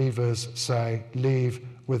 of Leavers say leave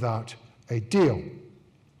without a deal.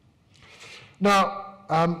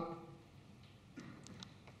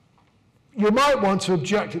 you might want to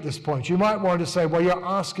object at this point. You might want to say, well, you're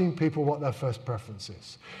asking people what their first preference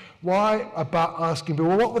is. Why about asking people,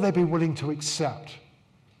 well, what would they be willing to accept?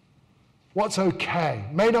 What's okay?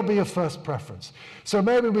 May not be your first preference. So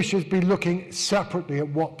maybe we should be looking separately at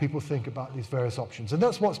what people think about these various options. And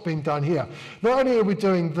that's what's being done here. Not only are we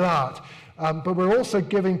doing that, but we're also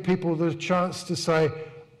giving people the chance to say,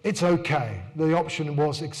 it's okay. The option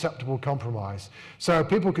was acceptable compromise. So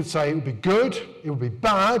people could say it would be good, it would be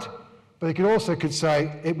bad, but they could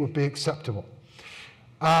say it would be acceptable.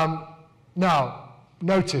 Now,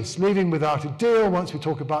 notice, leaving without a deal, once we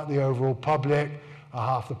talk about the overall public,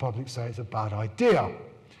 half the public say it's a bad idea.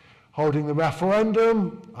 Holding the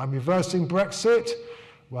referendum, I'm reversing Brexit.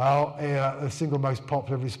 Well, the single most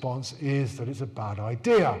popular response is that it's a bad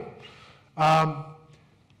idea.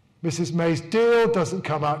 Mrs. May's deal doesn't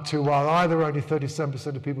come out too well either. Only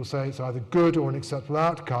 37% of people say it's either good or an acceptable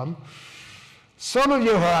outcome. Some of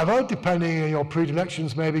you, however, depending on your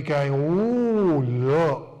predilections, may be going, oh,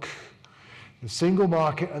 look, the single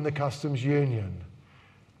market and the customs union.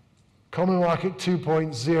 Common Market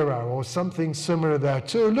 2.0 or something similar there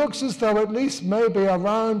too. Looks as though at least maybe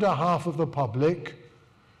around a half of the public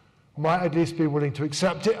might at least be willing to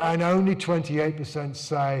accept it, and only 28%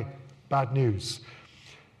 say bad news.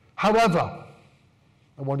 However,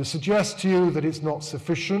 I want to suggest to you that it's not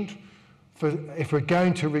sufficient if we're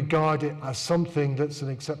going to regard it as something that's an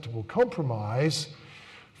acceptable compromise,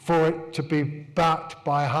 for it to be backed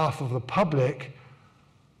by half of the public,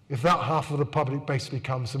 if that half of the public basically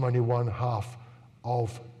comes from only one half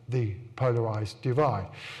of the polarised divide.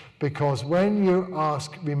 Because when you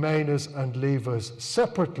ask Remainers and Leavers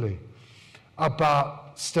separately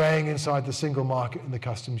about staying inside the single market and the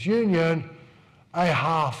customs union, a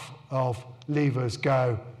half of Leavers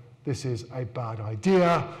go, this is a bad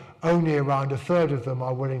idea. Only around a third of them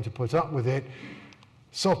are willing to put up with it.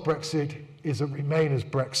 Soft Brexit is a Remainers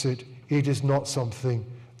Brexit. It is not something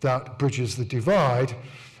that bridges the divide.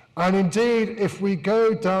 And indeed, if we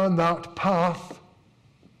go down that path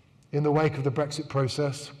in the wake of the Brexit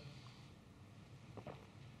process,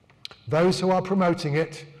 those who are promoting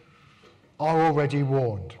it are already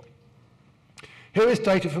warned. Here is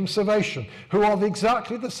data from Survation, who of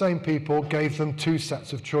exactly the same people gave them two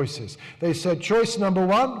sets of choices. They said choice number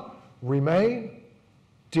one, remain,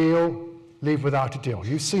 deal, leave without a deal.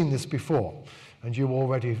 You've seen this before, and you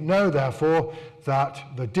already know, therefore, that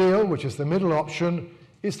the deal, which is the middle option,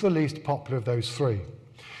 is the least popular of those three.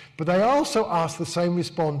 But they also asked the same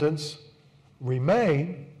respondents,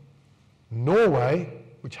 remain, Norway,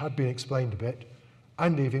 which had been explained a bit,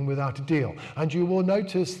 and leaving without a deal. And you will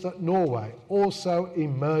notice that Norway also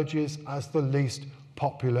emerges as the least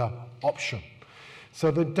popular option. So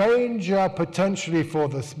the danger potentially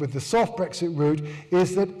with the soft Brexit route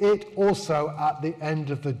is that it also, at the end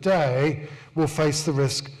of the day, will face the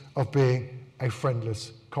risk of being a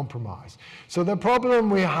friendless compromise. So the problem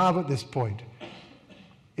we have at this point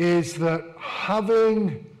is that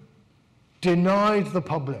having denied the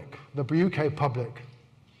public, the UK public,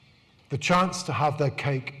 the chance to have their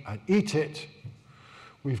cake and eat it,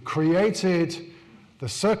 we've created the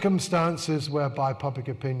circumstances whereby public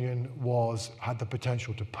opinion had the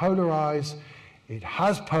potential to polarize. It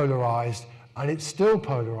has polarized, and it's still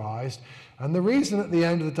polarized. And the reason at the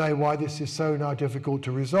end of the day why this is so now difficult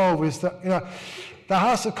to resolve is that the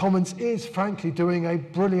House of Commons is frankly doing a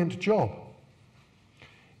brilliant job.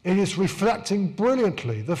 It is reflecting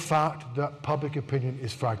brilliantly the fact that public opinion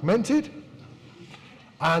is fragmented,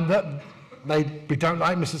 and that we don't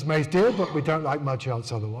like Mrs. May's deal, but we don't like much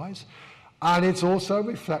else otherwise. And it's also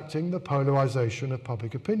reflecting the polarisation of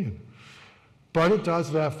public opinion. But it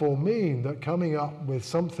does therefore mean that coming up with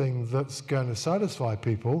something that's going to satisfy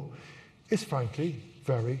people is frankly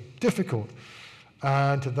very difficult.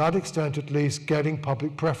 And to that extent, at least, getting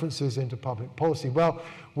public preferences into public policy. Well,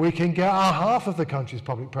 we can get half of the country's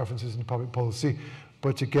public preferences into public policy,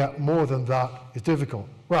 but to get more than that is difficult.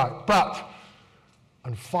 Right, but,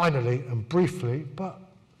 and finally and briefly, but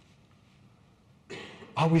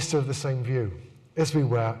are we still of the same view as we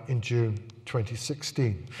were in June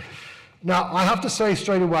 2016? Now, I have to say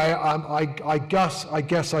straight away, I guess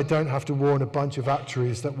I don't have to warn a bunch of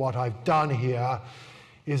actuaries that what I've done here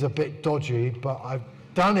is a bit dodgy, but I've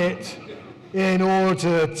done it in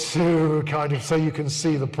order to kind of so you can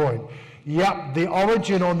see the point. Yep, the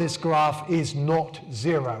origin on this graph is not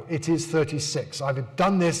 0, it is 36. I've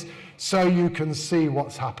done this so you can see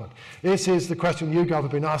what's happened. This is the question you guys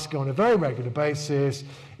have been asking on a very regular basis.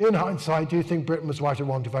 In hindsight, do you think Britain was right or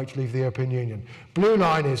wrong to vote to leave the European Union? Blue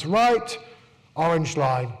line is right, orange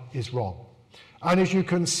line is wrong. And as you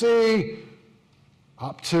can see,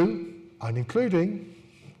 up to and including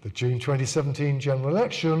the June 2017 general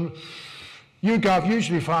election, YouGov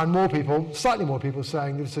usually found more people, slightly more people,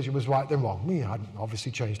 saying the decision was right than wrong. We hadn't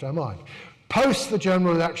obviously changed our mind. Post the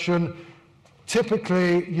general election,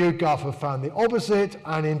 typically YouGov have found the opposite,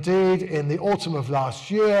 and indeed in the autumn of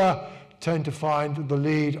last year tend to find the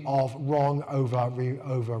lead of wrong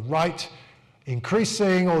over right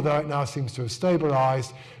increasing, although it now seems to have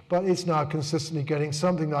stabilized, but it's now consistently getting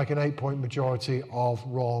something like an 8-point majority of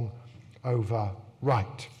wrong over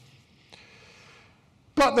right.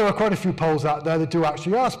 But there are quite a few polls out there that do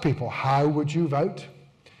actually ask people, how would you vote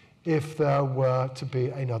if there were to be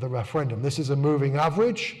another referendum? This is a moving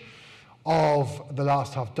average of the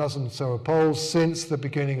last half dozen or so of polls since the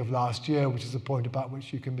beginning of last year, which is the point about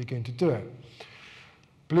which you can begin to do it.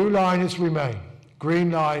 Blue line is Remain.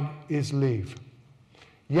 Green line is Leave.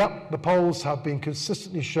 Yep, the polls have been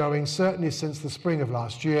consistently showing, certainly since the spring of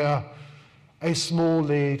last year, a small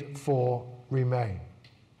lead for Remain.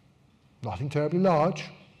 Nothing terribly large.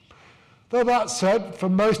 Though that said, for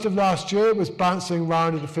most of last year, it was bouncing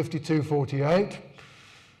around at the 52-48.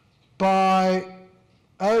 By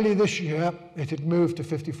early this year, it had moved to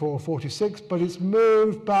 54-46, but it's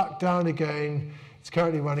moved back down again. It's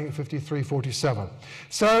currently running at 53-47.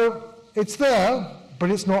 So it's there,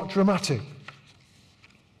 but it's not dramatic.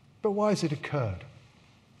 But why has it occurred?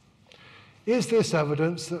 Is this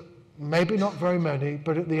evidence that maybe not very many,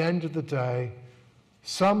 but at the end of the day,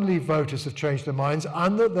 some Leave voters have changed their minds,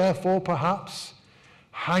 and that therefore perhaps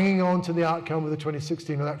hanging on to the outcome of the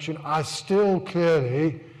 2016 election as still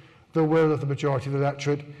clearly the will of the majority of the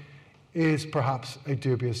electorate is perhaps a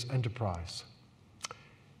dubious enterprise?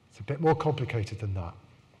 It's a bit more complicated than that.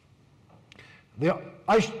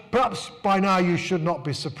 Perhaps by now you should not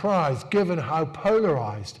be surprised, given how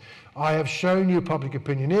polarized I have shown you public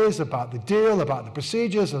opinion is about the deal, about the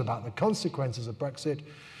procedures, and about the consequences of Brexit,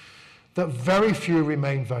 that very few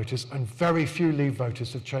Remain voters and very few Leave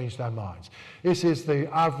voters have changed their minds. This is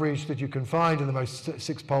the average that you can find in the most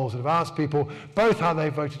 6 polls that have asked people, both how they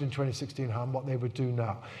voted in 2016 and what they would do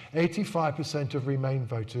now. 85% of Remain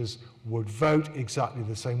voters would vote exactly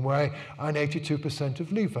the same way, and 82%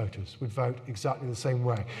 of Leave voters would vote exactly the same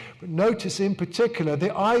way. But notice in particular,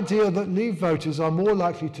 the idea that Leave voters are more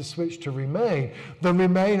likely to switch to Remain than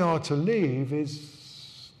Remain are to Leave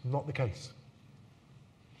is not the case.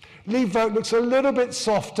 Leave vote looks a little bit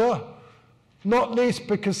softer, not least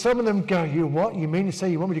because some of them go, you what? You mean to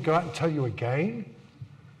say you want me to go out and tell you again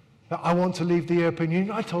that I want to leave the European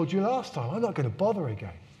Union? I told you last time, I'm not going to bother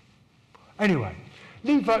again. Anyway,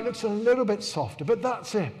 Leave vote looks a little bit softer, but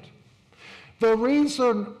that's it. The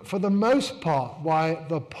reason, for the most part, why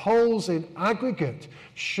the polls in aggregate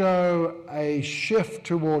show a shift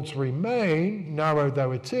towards Remain, narrow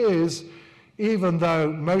though it is, even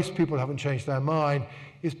though most people haven't changed their mind,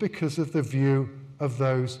 is because of the view of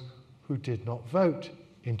those who did not vote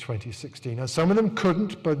in 2016. Now, some of them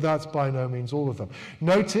couldn't, but that's by no means all of them.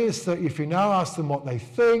 Notice that if you now ask them what they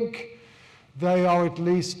think, they are at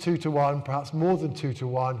least 2-1, perhaps more than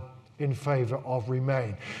 2-1, in favour of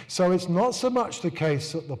Remain. So it's not so much the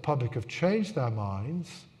case that the public have changed their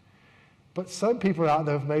minds, but some people out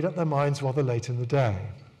there have made up their minds rather late in the day.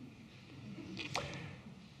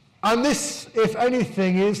 And this, if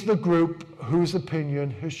anything, is the group whose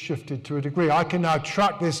opinion has shifted to a degree. I can now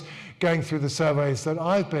track this going through the surveys that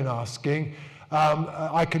I've been asking.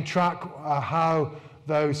 I can track how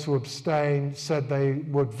those who abstained said they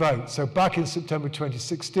would vote. So back in September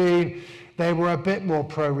 2016, they were a bit more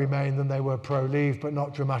pro-Remain than they were pro-Leave, but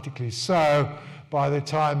not dramatically so. By the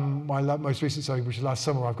time my most recent survey, which is last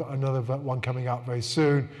summer, I've got another one coming out very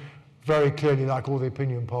soon, very clearly, like all the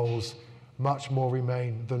opinion polls, much more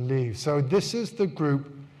Remain than Leave. So this is the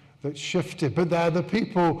group that shifted, but they're the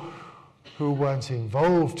people who weren't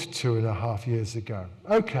involved 2.5 years ago.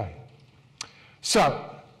 Okay,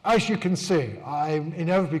 so as you can see, I'm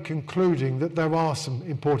inevitably concluding that there are some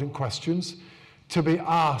important questions to be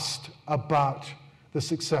asked about the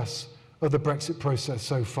success of the Brexit process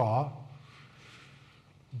so far.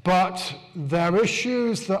 But there are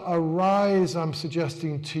issues that arise, I'm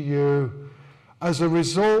suggesting to you, as a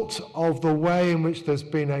result of the way in which there's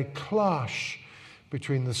been a clash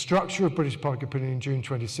between the structure of British public opinion in June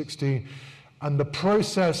 2016 and the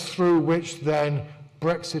process through which then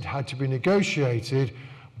Brexit had to be negotiated,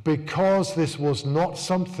 because this was not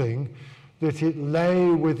something that it lay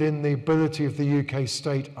within the ability of the UK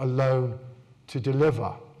state alone to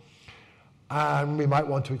deliver. And we might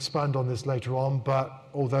want to expand on this later on, but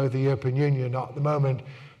although the European Union at the moment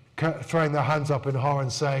throwing their hands up in horror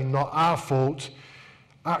and saying not our fault,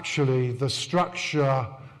 actually the structure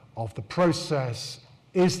of the process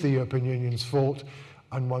is the European Union's fault,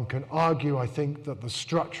 And one can argue, I think, that the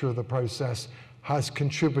structure of the process has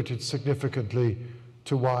contributed significantly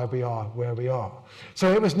to why we are where we are.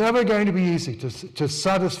 So it was never going to be easy to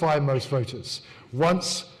satisfy most voters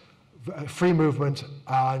once free movement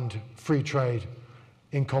and free trade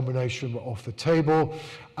in combination were off the table.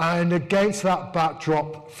 And against that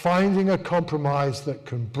backdrop, finding a compromise that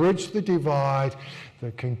can bridge the divide,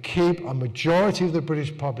 that can keep a majority of the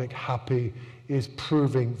British public happy, is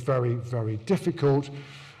proving very, very difficult.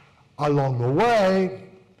 Along the way,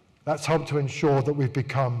 that's helped to ensure that we've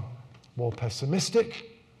become more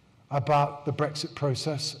pessimistic about the Brexit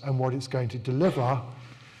process and what it's going to deliver.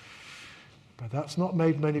 But that's not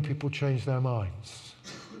made many people change their minds.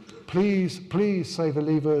 Please, please, say the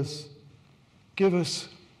Leavers, give us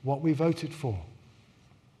what we voted for.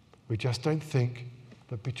 We just don't think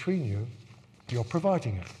that between you, you're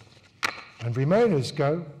providing it. And Remainers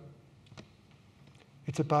go,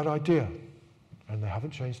 it's a bad idea. And they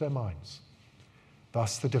haven't changed their minds.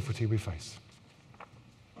 Thus the difficulty we face.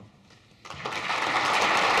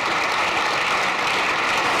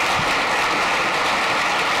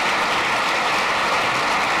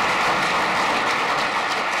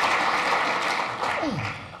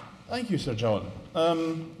 Thank you, Sir John.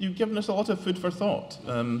 You've given us a lot of food for thought.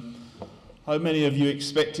 How many of you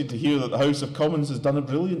expected to hear that the House of Commons has done a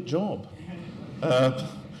brilliant job?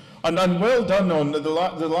 And well done on the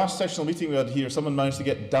last sessional meeting we had here. Someone managed to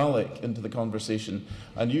get Dalek into the conversation,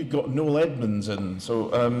 and you got Noel Edmonds in. So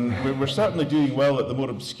we're certainly doing well at the more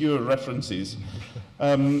obscure references.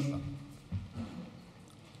 I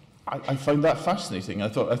found that fascinating. I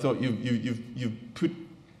thought you've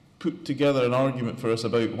put together an argument for us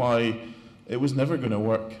about why it was never going to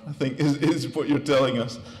work, I think, is what you're telling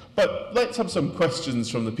us. But let's have some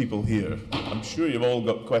questions from the people here. I'm sure you've all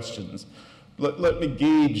got questions. Let me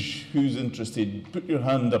gauge who's interested. Put your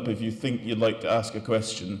hand up if you think you'd like to ask a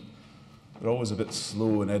question. They're always a bit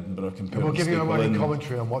slow in Edinburgh compared to We'll give you a running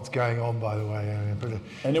commentary on what's going on, by the way.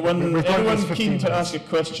 Anyone keen to ask a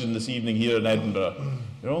question this evening here in Edinburgh?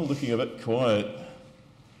 You're all looking a bit quiet.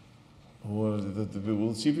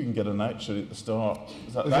 We'll see if we can get an answer at the start.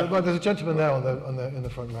 Well, there's a gentleman there in the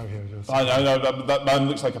front row here. I know, that man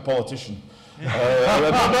looks like a politician. Not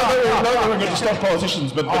that we're going to stop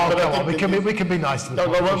politicians, but we can be nice to the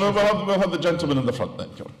we'll have the gentleman in the front then.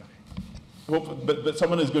 But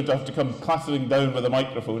someone is going to have to come clattering down with a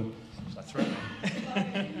microphone. That's right.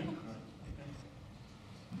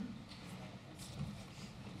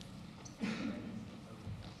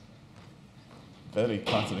 Very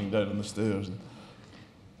clattering down on the stairs.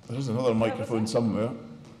 There's another microphone somewhere.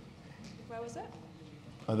 Where was it?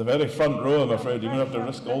 At the very front row, I'm afraid. You're going to have to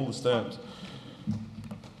risk all the steps.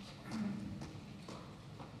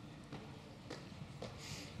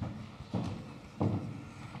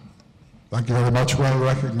 Thank you very much. Well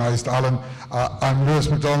recognised, Alan. I'm Lewis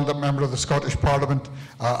MacDonald, a member of the Scottish Parliament,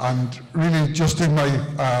 and really just doing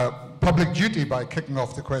my public duty by kicking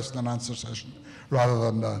off the question and answer session, rather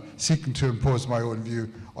than seeking to impose my own view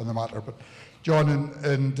on the matter. But John,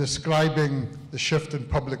 in describing the shift in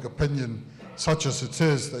public opinion, such as it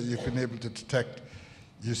is that you've been able to detect,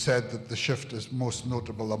 you said that the shift is most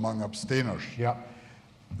notable among abstainers. Yeah.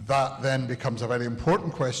 That then becomes a very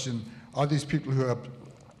important question. Are these people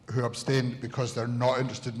who abstain because they're not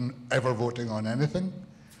interested in ever voting on anything,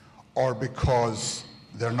 or because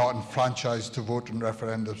they're not enfranchised to vote in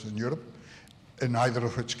referendums in Europe, in either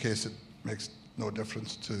of which case it makes no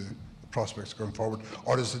difference to the prospects going forward?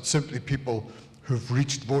 Or is it simply people who've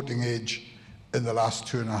reached voting age in the last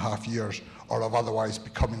 2.5 years, or have otherwise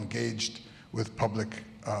become engaged with public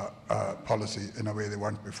policy in a way they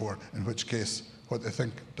weren't before, in which case what they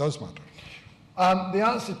think does matter? The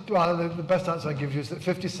answer, well, the best answer I give you is that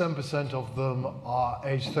 57% of them are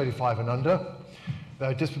aged 35 and under.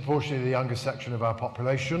 They're disproportionately the younger section of our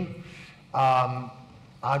population. And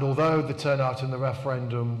although the turnout in the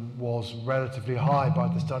referendum was relatively high by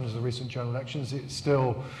the standards of the recent general elections, it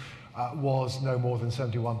still was no more than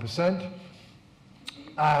 71%.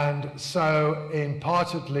 And so, in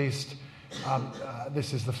part at least,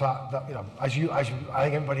 this is the fact that, as I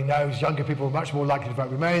think everybody knows, younger people are much more likely to vote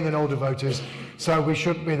Remain than older voters. So we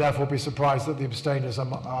shouldn't therefore be surprised that the abstainers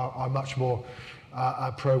are much more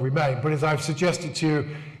pro-Remain. But as I've suggested to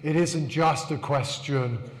you, it isn't just a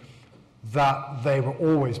question that they were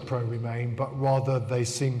always pro-Remain, but rather they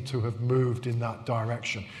seem to have moved in that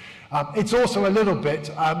direction. It's also a little bit,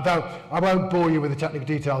 though I won't bore you with the technical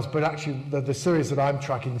details, but actually the series that I'm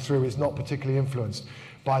tracking through is not particularly influenced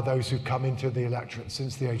by those who come into the electorate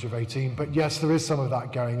since the age of 18. But yes, there is some of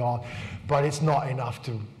that going on, but it's not enough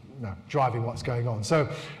to driving what's going on. So,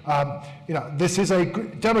 this is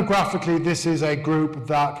demographically, this is a group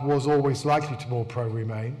that was always likely to more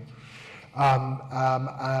pro-Remain,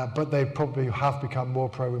 but they probably have become more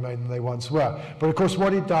pro-Remain than they once were. But of course,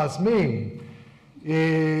 what it does mean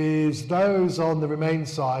is those on the Remain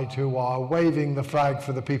side who are waving the flag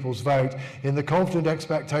for the people's vote in the confident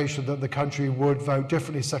expectation that the country would vote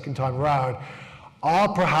differently second time around are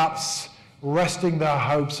perhaps resting their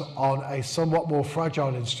hopes on a somewhat more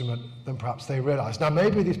fragile instrument than perhaps they realise. Now,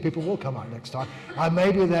 maybe these people will come out next time, and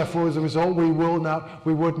maybe, therefore, as a result, we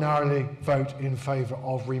would narrowly vote in favour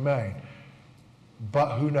of Remain.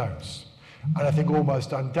 But who knows? And I think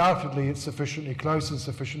almost undoubtedly it's sufficiently close and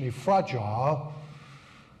sufficiently fragile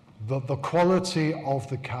that the quality of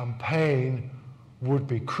the campaign would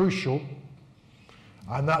be crucial.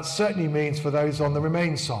 And that certainly means for those on the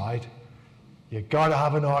Remain side, you've got to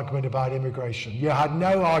have an argument about immigration. You had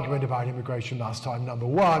no argument about immigration last time, number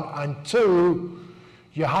one. And two,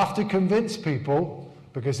 you have to convince people,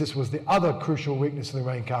 because this was the other crucial weakness of the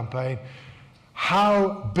Remain campaign,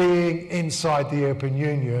 how being inside the European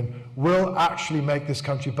Union will actually make this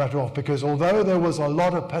country better off. Because although there was a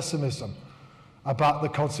lot of pessimism about the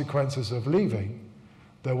consequences of leaving,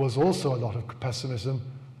 there was also a lot of pessimism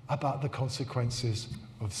about the consequences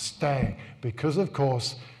of staying. Because, of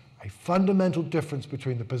course, a fundamental difference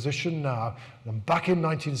between the position now and back in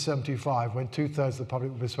 1975, when 2/3 of the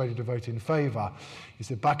public were persuaded to vote in favour, is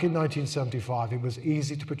that back in 1975 it was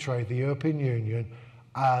easy to portray the European Union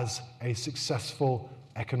as a successful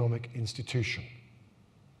economic institution.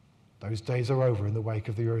 Those days are over in the wake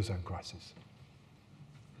of the Eurozone crisis.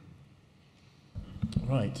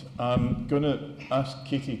 Right, I'm going to ask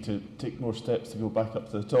Katie to take more steps to go back up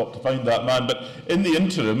to the top to find that man, but in the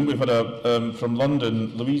interim we've had from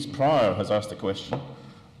London, Louise Pryor has asked a question.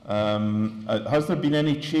 Has there been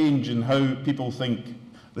any change in how people think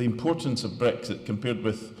the importance of Brexit compared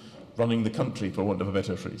with running the country, for want of a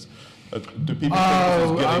better phrase? Do people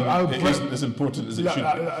think it isn't as important as it should be?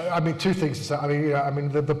 I mean, two things to say. I mean,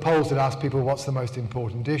 the polls that ask people what's the most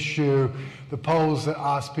important issue, the polls that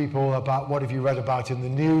ask people about what have you read about in the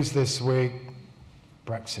news this week,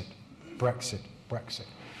 Brexit, Brexit, Brexit.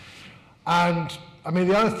 And I mean,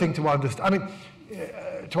 the other thing to understand,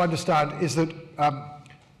 is that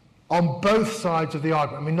on both sides of the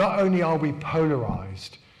argument, I mean, not only are we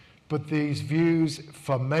polarised, but these views,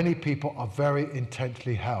 for many people, are very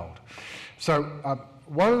intently held. So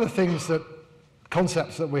one of the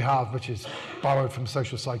concepts that we have, which is borrowed from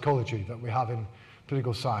social psychology, that we have in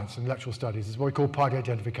political science and intellectual studies, is what we call party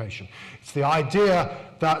identification. It's the idea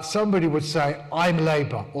that somebody would say, I'm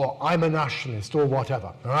Labour, or I'm a nationalist, or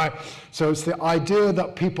whatever, all right? So it's the idea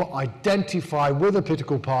that people identify with a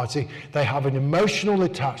political party, they have an emotional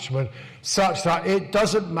attachment, such that it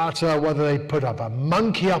doesn't matter whether they put up a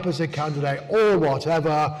monkey up as a candidate or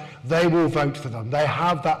whatever, they will vote for them. They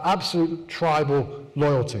have that absolute tribal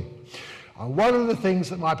loyalty. And one of the things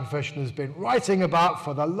that my profession has been writing about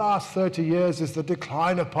for the last 30 years is the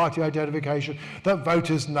decline of party identification, that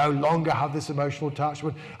voters no longer have this emotional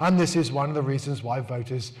attachment, and this is one of the reasons why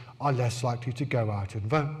voters are less likely to go out and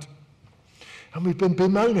vote. And we've been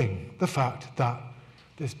bemoaning the fact that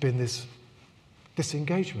there's been this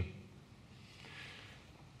disengagement.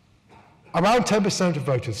 Around 10% of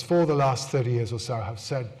voters for the last 30 years or so have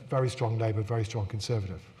said very strong Labour, very strong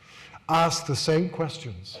Conservative. Ask the same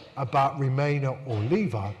questions about Remainer or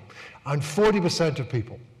Leaver, and 40% of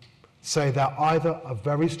people say they're either a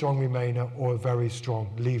very strong Remainer or a very strong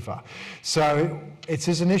Leaver. So it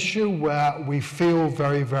is an issue where we feel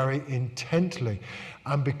very, very intently.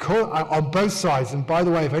 And because on both sides, and by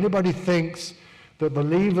the way, if anybody thinks that the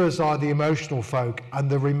Leavers are the emotional folk and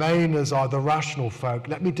the Remainers are the rational folk,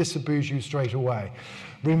 let me disabuse you straight away.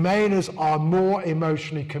 Remainers are more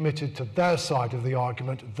emotionally committed to their side of the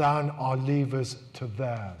argument than are Leavers to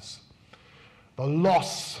theirs. The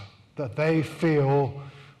loss that they feel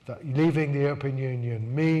that leaving the European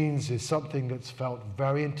Union means is something that's felt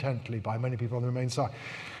very intently by many people on the Remain side.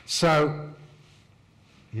 So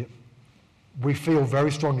we feel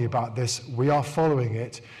very strongly about this. We are following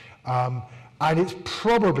it. And it's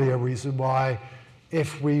probably a reason why,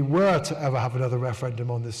 if we were to ever have another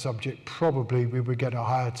referendum on this subject, probably we would get a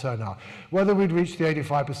higher turnout. Whether we'd reach the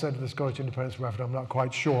 85% of the Scottish independence referendum, I'm not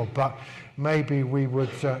quite sure, but maybe we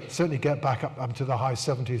would certainly get back up to the high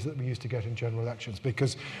 70s that we used to get in general elections,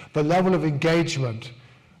 because the level of engagement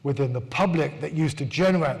within the public that used to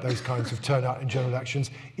generate those kinds of turnout in general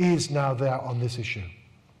elections is now there on this issue.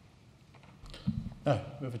 We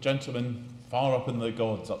have a gentleman far up in the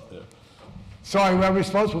gods up there. Sorry, we're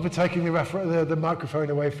responsible for taking the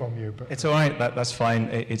microphone away from you. But it's all right, that's fine.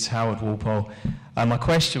 It's Howard Walpole. My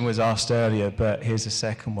question was asked earlier, but here's a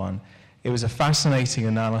second one. It was a fascinating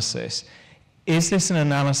analysis. Is this an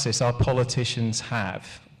analysis our politicians have,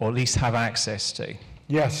 or at least have access to?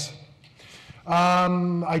 Yes.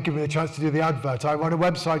 I give me a chance to do the advert. I run a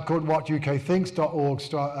website called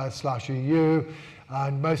whatukthinks.org/EU,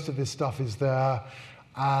 and most of this stuff is there.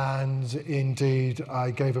 And indeed,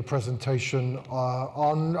 I gave a presentation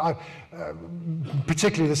on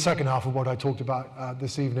particularly the second half of what I talked about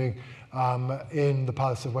this evening in the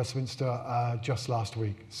Palace of Westminster just last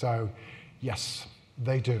week. So, yes,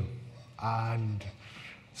 they do. And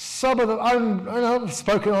some of them, I've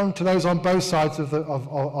spoken on to those on both sides of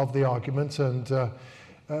the argument, and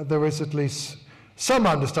there is at least some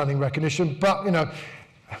understanding, recognition. But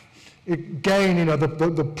again,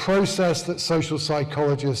 the process that social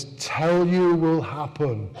psychologists tell you will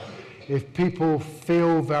happen if people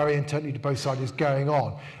feel very intently to both sides is going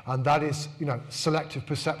on, and that is, selective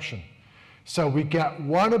perception. So we get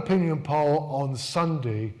one opinion poll on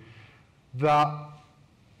Sunday that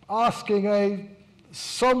asking a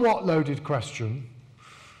somewhat loaded question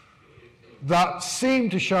that seemed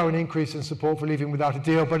to show an increase in support for leaving without a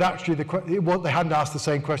deal, but actually they hadn't asked the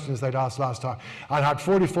same question as they'd asked last time, and had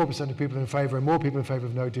 44% of people in favour and more people in favour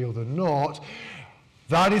of no deal than not.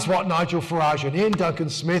 That is what Nigel Farage and Ian Duncan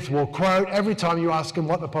Smith will quote every time you ask them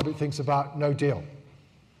what the public thinks about no deal,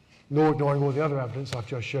 nor ignoring all the other evidence I've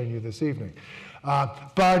just shown you this evening.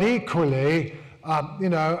 But equally,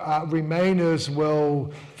 Remainers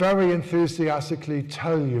will very enthusiastically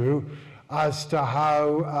tell you as to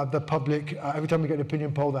how the public, every time we get an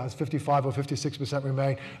opinion poll that has 55 or 56%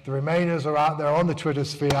 Remain, the Remainers are out there on the Twitter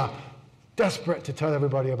sphere, desperate to tell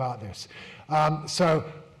everybody about this. So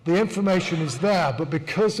the information is there, but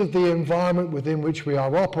because of the environment within which we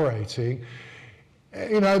are operating,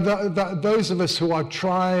 those of us who are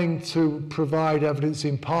trying to provide evidence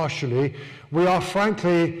impartially, we are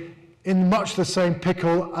frankly in much the same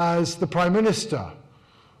pickle as the Prime Minister,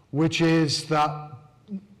 which is that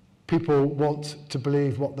people want to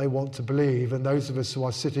believe what they want to believe, and those of us who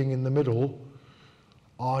are sitting in the middle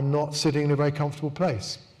are not sitting in a very comfortable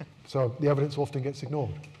place. So the evidence often gets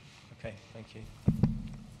ignored. Okay, thank you.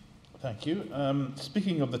 Thank you.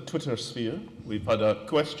 Speaking of the Twitter sphere, we've had a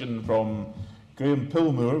question from Graham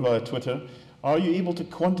Pilmour via Twitter. Are you able to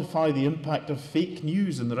quantify the impact of fake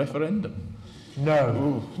news in the referendum? No.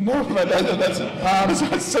 Ooh, no, but that's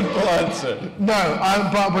a simple answer. No,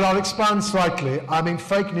 but I'll expand slightly. I mean,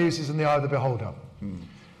 fake news is in the eye of the beholder.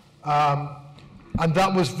 And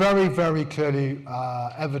that was very, very clearly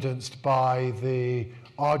evidenced by the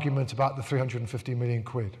argument about the 350 million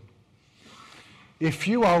quid. If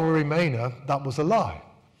you are a Remainer, that was a lie,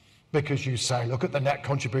 because you say, look at the net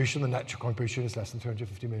contribution is less than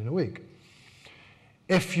 350 million a week.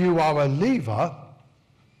 If you are a Leaver,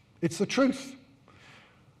 it's the truth.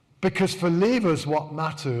 Because for Leavers, what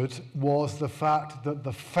mattered was the fact that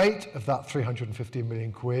the fate of that 350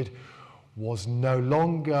 million quid was no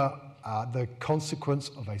longer the consequence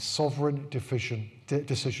of a sovereign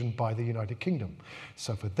decision by the United Kingdom.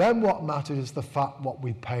 So for them, what mattered is the fact what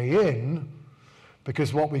we pay in,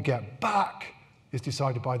 because what we get back is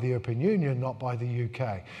decided by the European Union, not by the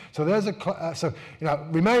UK. So there's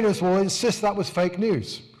Remainers will insist that was fake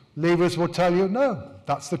news. Leavers will tell you, no,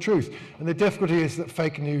 that's the truth. And the difficulty is that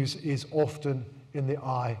fake news is often in the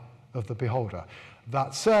eye of the beholder.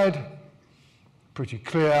 That said, pretty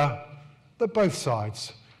clear that both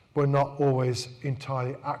sides were not always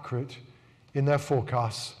entirely accurate in their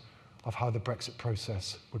forecasts of how the Brexit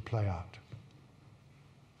process would play out.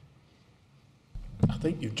 I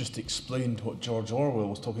think you've just explained what George Orwell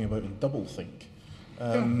was talking about in Doublethink.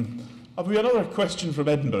 Have we another question from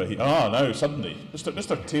Edinburgh here? Now, suddenly.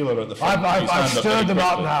 Mr. Taylor at the front. I've stirred them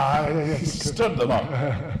up now. Stirred them up.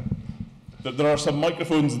 There are some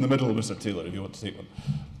microphones in the middle, Mr. Taylor, if you want to take them.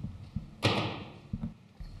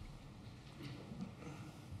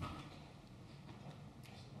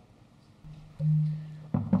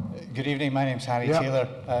 Good evening, my name's Harry Taylor.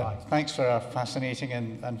 Thanks for a fascinating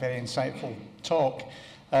and very insightful talk.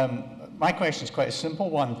 My question is quite a simple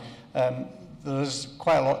one. There's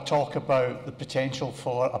quite a lot of talk about the potential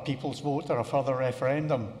for a people's vote or a further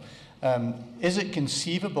referendum. Is it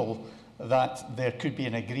conceivable that there could be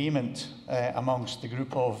an agreement amongst the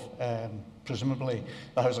group of, presumably,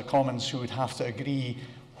 the House of Commons who would have to agree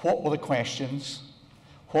what were the questions,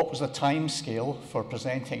 what was the time scale for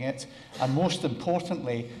presenting it, and most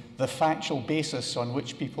importantly, the factual basis on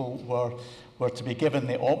which people were to be given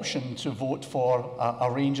the option to vote for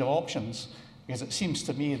a range of options? Because it seems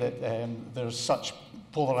to me that there's such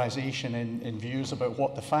polarisation in views about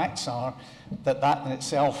what the facts are, that in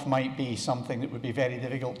itself might be something that would be very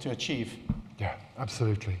difficult to achieve. Yeah,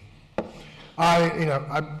 absolutely.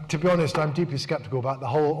 To be honest, I'm deeply sceptical about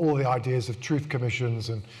all the ideas of truth commissions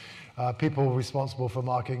and people responsible for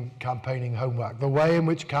marking campaigning homework. The way in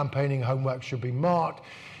which campaigning homework should be marked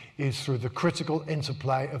is through the critical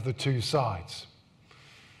interplay of the two sides.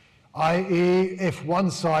 I.e., if one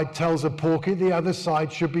side tells a porky, the other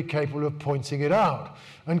side should be capable of pointing it out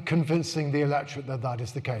and convincing the electorate that that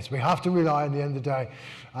is the case. We have to rely, at the end of the day,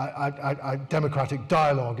 on democratic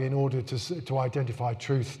dialogue in order to identify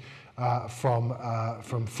truth from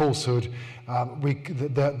falsehood, because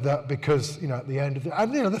at the end of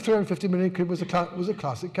the 350 million quid was a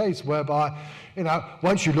classic case whereby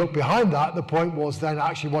once you look behind that, the point was then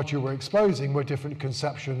actually what you were exposing were different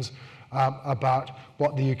conceptions about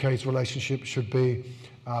what the UK's relationship should be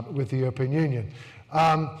with the European Union.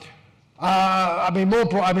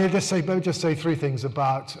 Just say three things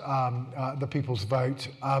about the people's vote.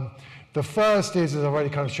 The first is, as I've already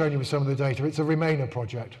kind of shown you with some of the data, it's a Remainer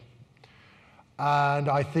project. And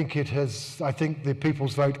I think the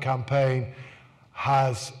People's Vote campaign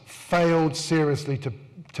has failed seriously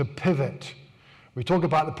to pivot. We talk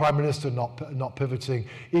about the Prime Minister not pivoting.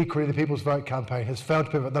 Equally, the People's Vote campaign has failed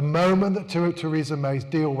to pivot. The moment that Theresa May's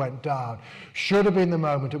deal went down should have been the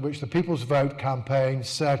moment at which the People's Vote campaign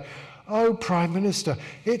said, oh, Prime Minister,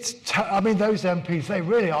 those MPs, they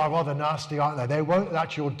really are rather nasty, aren't they? They won't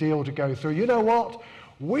let your deal to go through. You know what?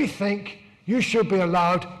 We think you should be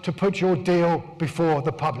allowed to put your deal before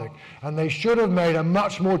the public. And they should have made a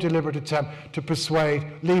much more deliberate attempt to persuade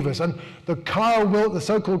Leavers. And the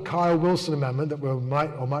so-called Kyle Wilson amendment that we might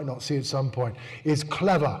or might not see at some point is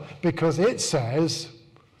clever because it says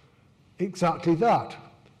exactly that.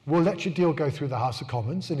 We'll let your deal go through the House of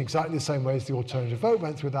Commons in exactly the same way as the alternative vote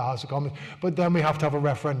went through the House of Commons, but then we have to have a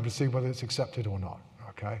referendum to see whether it's accepted or not.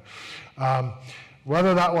 Okay.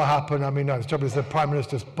 Whether that will happen, no, the trouble is the Prime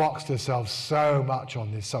Minister's boxed herself so much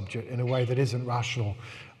on this subject in a way that isn't rational.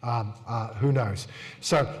 Who knows?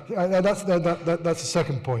 So that's the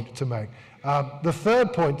second point to make. The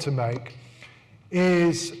third point to make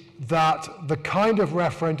is that the kind of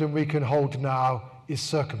referendum we can hold now is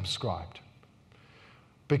circumscribed.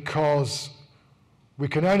 Because we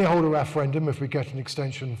can only hold a referendum if we get an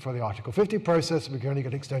extension for the Article 50 process. We can only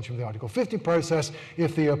get an extension for the Article 50 process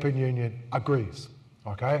if the European Union agrees.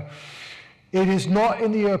 Okay? It is not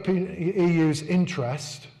in the European EU's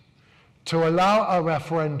interest to allow a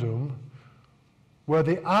referendum where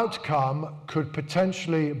the outcome could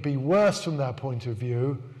potentially be worse from their point of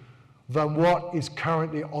view than what is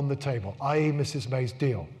currently on the table, i.e. Mrs May's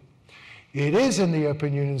deal. It is in the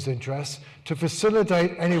European Union's interest to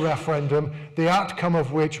facilitate any referendum, the outcome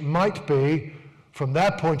of which might be, from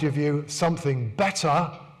their point of view, something better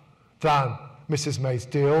than Mrs May's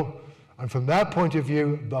deal, and from their point of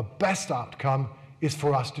view, the best outcome is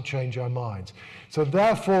for us to change our minds. So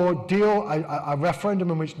therefore, a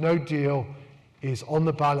referendum in which no deal is on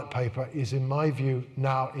the ballot paper is, in my view,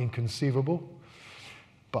 now inconceivable.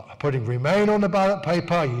 But putting Remain on the ballot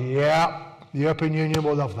paper, yeah, the European Union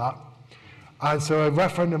will love that. And so a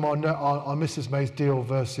referendum on Mrs May's deal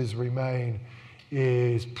versus Remain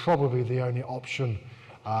is probably the only option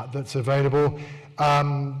that's available.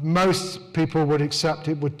 Most people would accept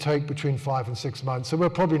it would take between 5 and 6 months. So we're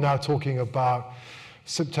probably now talking about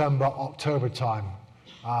September, October time,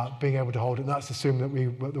 being able to hold it. And that's assuming that we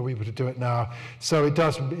were to do it now. So it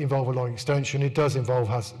does involve a long extension. It does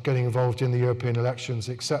involve us getting involved in the European elections,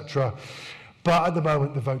 etc. But at the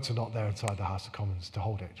moment, the votes are not there inside the House of Commons to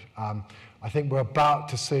hold it. I think we're about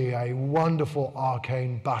to see a wonderful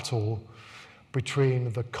arcane battle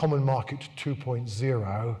between the Common Market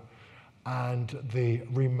 2.0 and the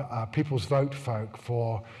People's Vote folk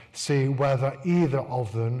for see whether either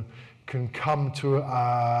of them can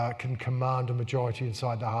command a majority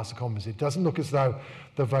inside the House of Commons. It doesn't look as though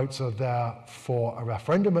the votes are there for a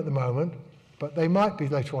referendum at the moment, but they might be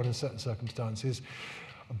later on in certain circumstances.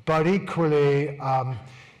 But equally,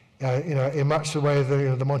 in much the way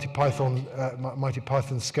the Monty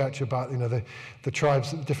Python sketch about the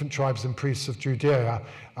tribes, different tribes and priests of Judea,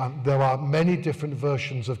 there are many different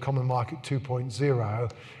versions of Common Market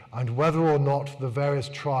 2.0, and whether or not the various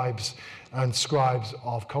tribes and scribes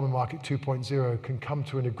of Common Market 2.0 can come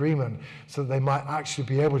to an agreement so that they might actually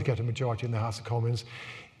be able to get a majority in the House of Commons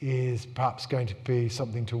is perhaps going to be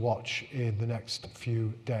something to watch in the next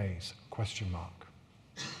few days, ?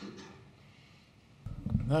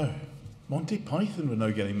 Now, Monty Python were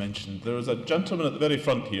now getting mentioned. There was a gentleman at the very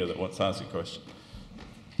front here that wants to ask a question.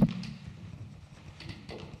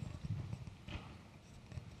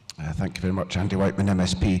 Thank you very much, Andy Whiteman,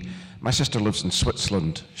 MSP. My sister lives in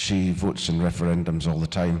Switzerland. She votes in referendums all the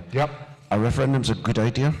time. Yep. Are referendums a good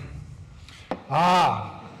idea?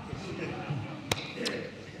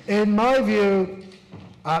 In my view,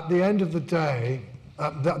 at the end of the day,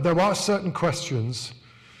 there are certain questions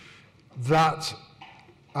that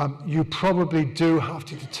you probably do have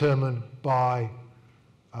to determine by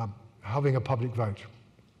having a public vote.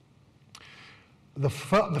 The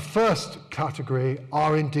first category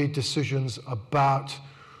are indeed decisions about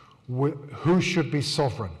who should be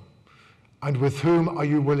sovereign and with whom are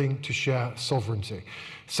you willing to share sovereignty.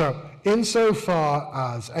 So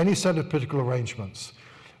insofar as any set of political arrangements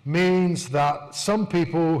means that some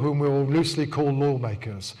people, whom we will loosely call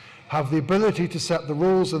lawmakers, have the ability to set the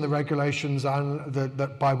rules and the regulations and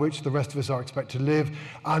that by which the rest of us are expected to live,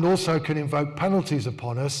 and also can invoke penalties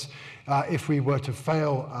upon us if we were to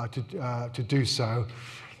fail to do so,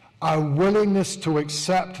 our willingness to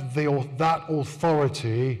accept that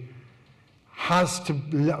authority has to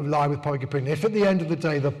lie with public opinion. If at the end of the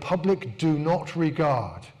day the public do not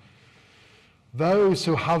regard those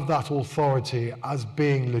who have that authority as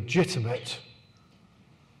being legitimate,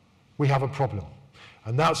 we have a problem.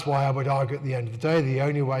 And that's why I would argue at the end of the day, the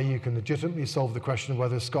only way you can legitimately solve the question of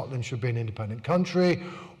whether Scotland should be an independent country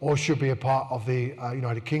or should be a part of the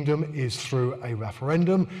United Kingdom is through a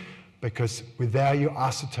referendum, because with there you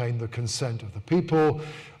ascertain the consent of the people.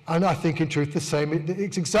 And I think in truth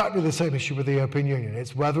it's exactly the same issue with the European Union.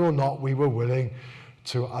 It's whether or not we were willing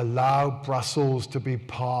to allow Brussels to be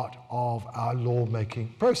part of our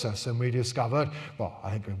lawmaking process. And we discovered, well,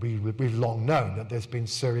 I think we've long known that there's been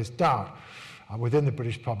serious doubt within the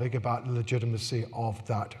British public about the legitimacy of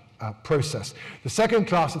that process. The second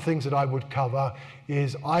class of things that I would cover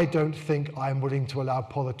is I don't think I'm willing to allow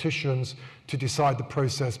politicians to decide the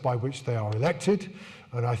process by which they are elected.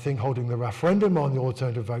 And I think holding the referendum on the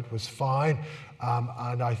alternative vote was fine.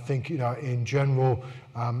 And I think, in general,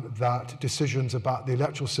 that decisions about the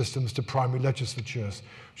electoral systems to primary legislatures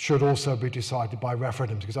should also be decided by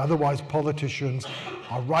referendums, because otherwise politicians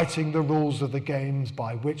are writing the rules of the games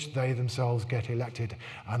by which they themselves get elected,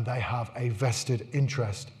 and they have a vested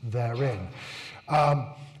interest therein.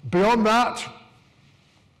 Beyond that,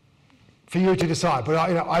 for you to decide. But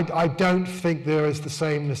I don't think there is the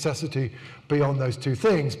same necessity beyond those two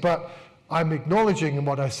things. But I'm acknowledging in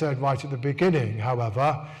what I said right at the beginning,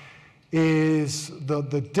 however, is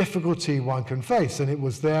the difficulty one can face, and it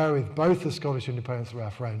was there with both the Scottish independence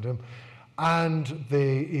referendum and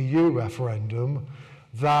the EU referendum,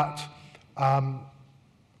 that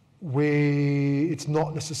it's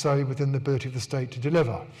not necessarily within the ability of the state to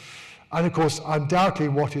deliver. And of course, undoubtedly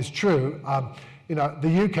what is true,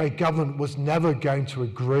 the UK government was never going to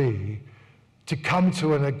agree to come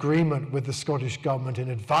to an agreement with the Scottish government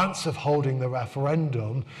in advance of holding the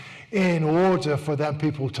referendum in order for them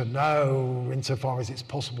people to know, insofar as it's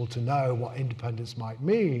possible to know, what independence might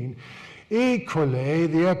mean. Equally,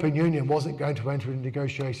 the European Union wasn't going to enter into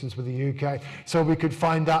negotiations with the UK so we could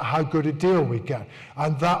find out how good a deal we get.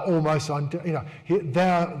 And that almost,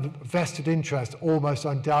 their vested interest almost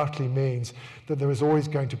undoubtedly means that there is always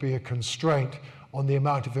going to be a constraint on the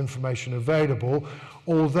amount of information available,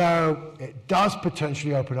 although it does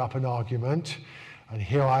potentially open up an argument, and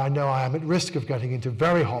here I know I am at risk of getting into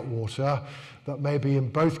very hot water, that maybe in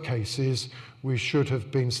both cases we should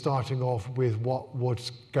have been starting off with what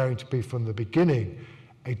was going to be from the beginning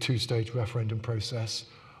a two-stage referendum process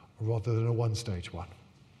rather than a one-stage one.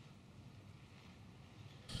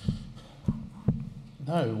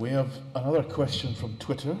 Now we have another question from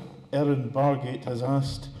Twitter. Erin Bargate has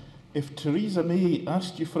asked, if Theresa May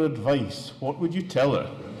asked you for advice, what would you tell her?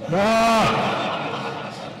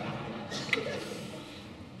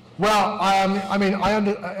 Well,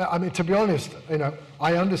 to be honest,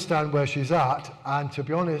 I understand where she's at, and to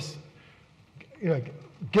be honest,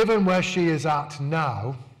 given where she is at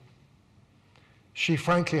now, she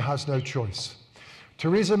frankly has no choice.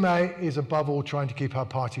 Theresa May is above all trying to keep her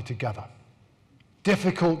party together.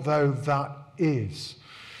 Difficult though that is.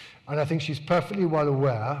 And I think she's perfectly well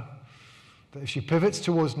aware that if she pivots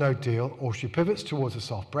towards no deal or she pivots towards a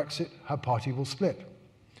soft Brexit, her party will split.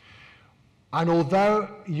 And although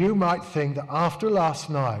you might think that after last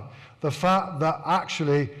night, the fact that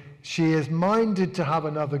actually she is minded to have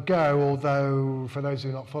another go, although for those who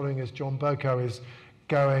are not following us, John Bercow is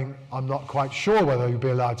going, I'm not quite sure whether you'll be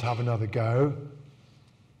allowed to have another go,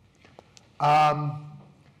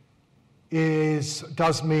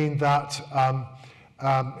 does mean that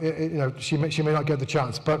she may not get the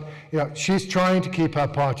chance, but she's trying to keep her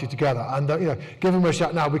party together. And given where she's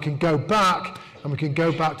at now, we can go back and we can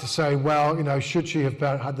go back to say, well, should she have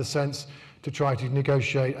had the sense to try to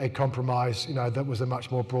negotiate a compromise, that was a much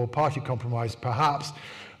more broad party compromise, perhaps.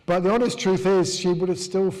 But the honest truth is, she would have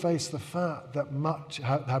still faced the fact that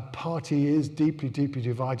her party is deeply, deeply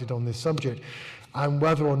divided on this subject, and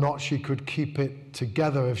whether or not she could keep it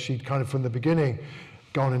together if she'd kind of from the beginning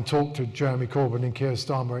gone and talked to Jeremy Corbyn and Keir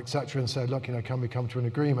Starmer, etc., and said, look, you know, can we come to an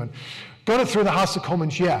agreement? Got it through the House of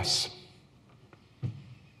Commons, yes.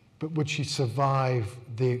 But would she survive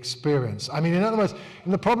the experience? I mean, in other words,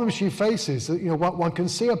 the problem she faces, you know, one can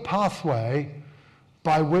see a pathway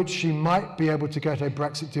by which she might be able to get a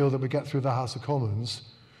Brexit deal that would get through the House of Commons,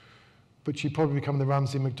 but she'd probably become the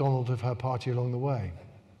Ramsay MacDonald of her party along the way.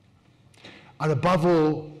 And above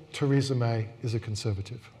all, Theresa May is a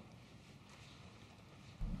Conservative.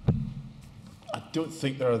 I don't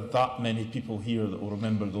think there are that many people here that will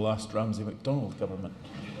remember the last Ramsay MacDonald government.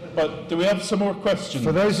 But do we have some more questions?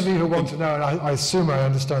 For those of you who want to know, and I assume I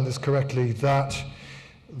understand this correctly, that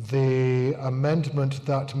the amendment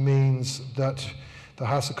that means that the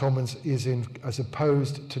House of Commons is in, as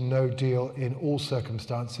opposed to no deal in all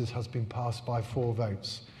circumstances, has been passed by 4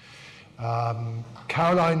 votes.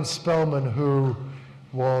 Caroline Spellman, who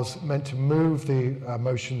was meant to move the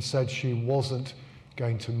motion, said she wasn't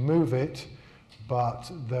going to move it, but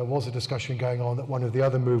there was a discussion going on that one of the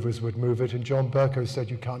other movers would move it, and John Bercow said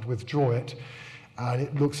you can't withdraw it, and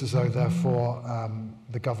it looks as though, therefore,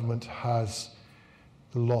 the government has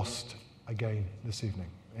lost again this evening.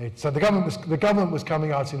 So the government was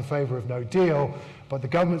coming out in favour of no deal, but the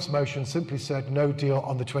government's motion simply said no deal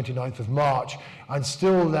on the 29th of March, and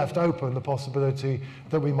still left open the possibility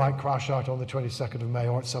that we might crash out on the 22nd of May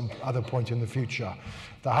or at some other point in the future.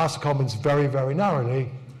 The House of Commons very, very narrowly,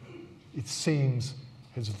 it seems,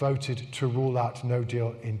 has voted to rule out no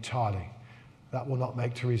deal entirely. That will not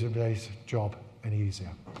make Theresa May's job any easier.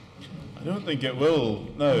 I don't think it will.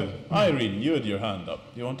 No. Irene, you had your hand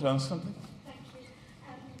up. Do you want to ask something?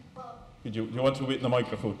 Thank you. Do you want to wait in the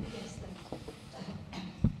microphone? Yes,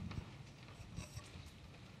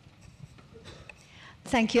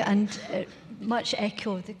 thank you, and much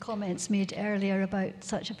echo the comments made earlier about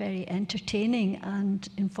such a very entertaining and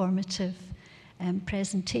informative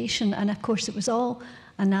presentation. And of course, it was all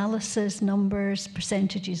analysis, numbers,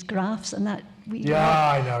 percentages, graphs, and that we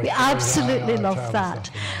absolutely love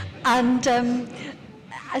that. And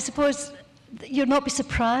I suppose you'll not be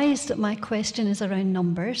surprised that my question is around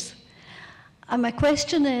numbers. And my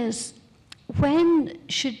question is, when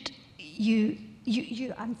should you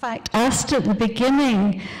in fact asked at the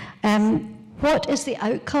beginning, what is the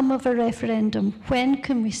outcome of a referendum? When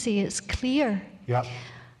can we say it's clear? Yeah.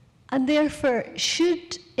 And therefore,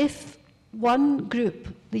 if one group,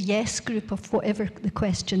 the yes group of whatever the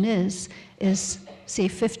question is say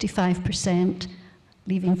 55%,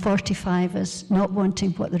 leaving 45 as not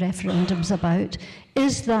wanting what the referendum's about,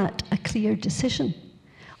 is that a clear decision?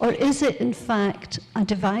 Or is it, in fact, a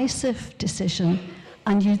divisive decision,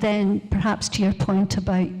 and you then, perhaps to your point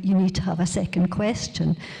about you need to have a second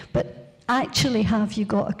question, but actually have you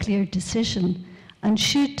got a clear decision? And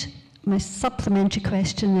my supplementary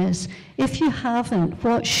question is, if you haven't,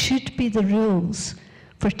 what should be the rules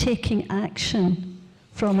for taking action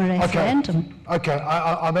from a referendum? Okay.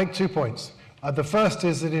 I'll make 2 points. The first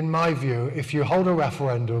is that in my view, if you hold a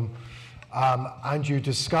referendum and you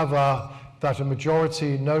discover that a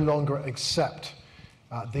majority no longer accept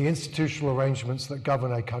the institutional arrangements that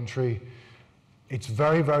govern a country, it's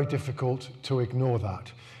very, very difficult to ignore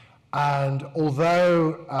that. And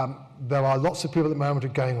although there are lots of people at the moment who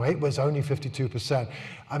are going, well, it was only 52%.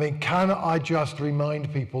 I mean, can I just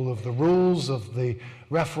remind people of the rules of the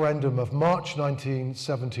referendum of March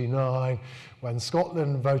 1979, when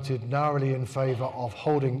Scotland voted narrowly in favour of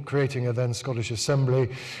creating a then Scottish Assembly.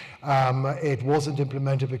 It wasn't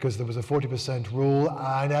implemented because there was a 40% rule,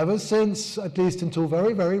 and ever since, at least until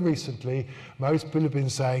very, very recently, most people have been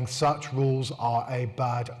saying such rules are a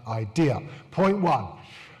bad idea. Point 1.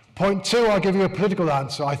 Point 2, I'll give you a political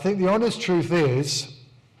answer. I think the honest truth is,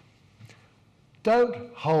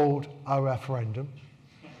 don't hold a referendum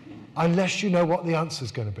unless you know what the answer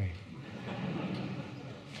is going to be.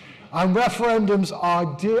 And referendums are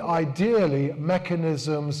ideally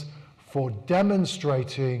mechanisms for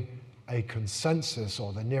demonstrating a consensus,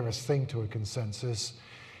 or the nearest thing to a consensus.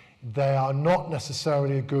 They are not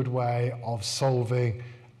necessarily a good way of solving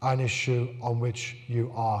an issue on which you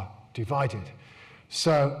are divided.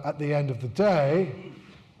 So at the end of the day,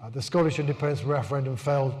 the Scottish independence referendum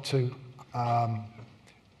failed to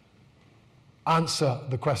answer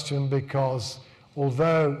the question, because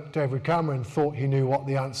although David Cameron thought he knew what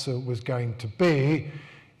the answer was going to be,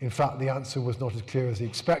 in fact the answer was not as clear as he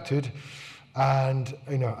expected. And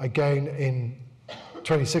again, in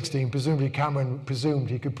 2016, presumably Cameron presumed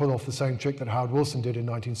he could pull off the same trick that Howard Wilson did in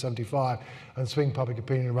 1975 and swing public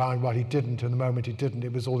opinion around. Well, he didn't, and the moment he didn't,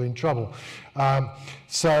 it was all in trouble. And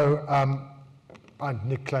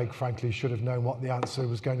Nick Clegg, frankly, should have known what the answer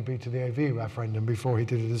was going to be to the AV referendum before he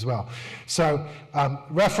did it as well. So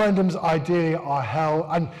referendums ideally are held,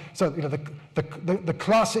 and so you know the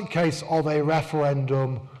classic case of a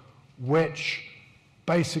referendum which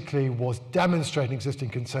basically was demonstrating existing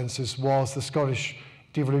consensus was the Scottish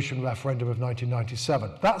devolution referendum of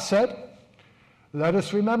 1997. That said, let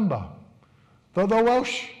us remember that the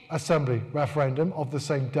Welsh Assembly referendum of the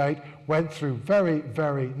same date went through very,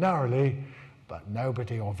 very narrowly, but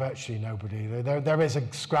nobody, or virtually nobody, there is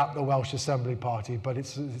a scrap the Welsh Assembly Party, but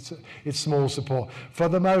it's small support. For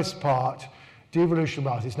the most part, devolution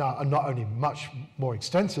rights is now not only much more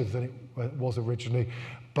extensive than it was originally,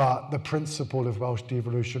 but the principle of Welsh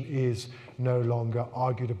devolution is no longer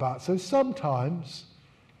argued about. So sometimes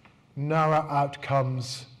narrow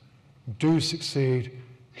outcomes do succeed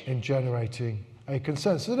in generating a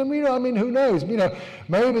consensus. And I mean, who knows? You know,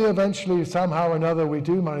 maybe eventually, somehow or another, we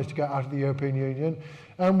do manage to get out of the European Union,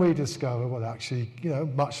 and we discover, well, actually, you know,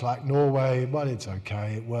 much like Norway, well, it's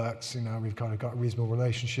okay, it works. You know, we've kind of got a reasonable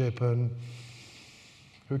relationship, and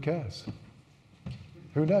who cares?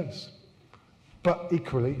 Who knows? But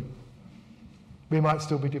equally, we might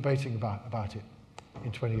still be debating about it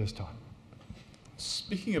in 20 years' time.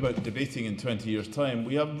 Speaking about debating in 20 years' time,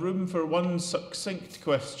 we have room for one succinct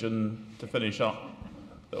question to finish up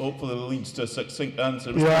that hopefully leads to a succinct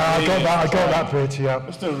answer. Mr. Yeah, Ray, I got that bit, yeah.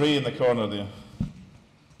 Mr. Ray in the corner there.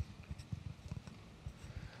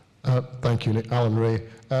 Thank you, Nick. Alan Ray.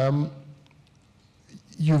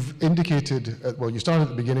 You've indicated, well, you started at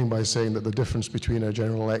the beginning by saying that the difference between a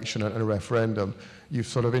general election and a referendum, you've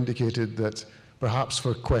sort of indicated that perhaps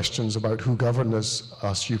for questions about who governs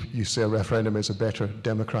us, you say a referendum is a better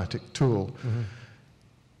democratic tool. Mm-hmm.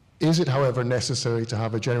 Is it, however, necessary to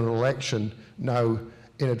have a general election now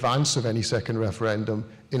in advance of any second referendum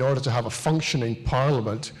in order to have a functioning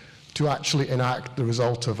parliament to actually enact the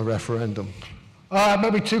result of a referendum?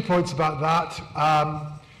 Maybe 2 points about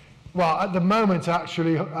that. Well, at the moment,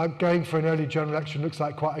 actually, going for an early general election looks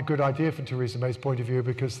like quite a good idea from Theresa May's point of view,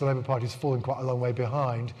 because the Labour Party's fallen quite a long way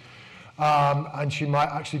behind. And she might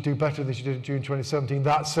actually do better than she did in June 2017.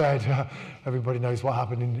 That said, everybody knows what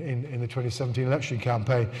happened in the 2017 election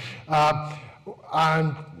campaign.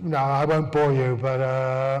 And no, I won't bore you, but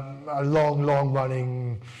a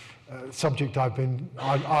long-running subject I've been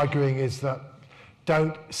arguing is that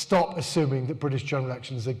don't stop assuming that British general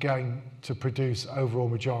elections are going to produce overall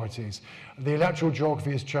majorities. The electoral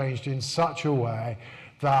geography has changed in such a way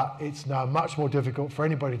that it's now much more difficult for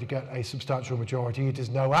anybody to get a substantial majority. It is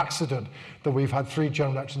no accident that we've had 3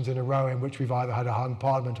 general elections in a row in which we've either had a hung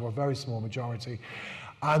parliament or a very small majority.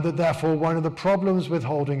 And that therefore one of the problems with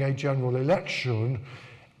holding a general election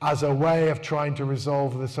as a way of trying to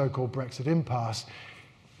resolve the so-called Brexit impasse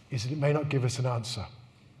is that it may not give us an answer.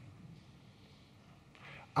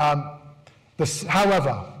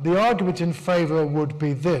 However, the argument in favour would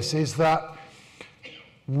be this, is that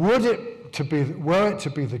were it to be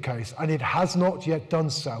the case, and it has not yet done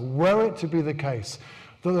so, were it to be the case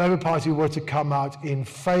that the Labour Party were to come out in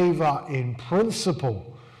favour, in principle,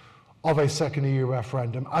 of a second EU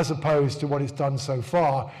referendum, as opposed to what it's done so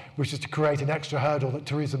far, which is to create an extra hurdle that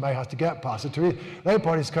Theresa May has to get past. So the Labour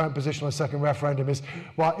Party's current position on a second referendum is,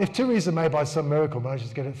 well, if Theresa May, by some miracle, manages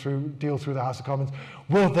to get it through, deal through the House of Commons,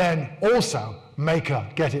 we'll then also make her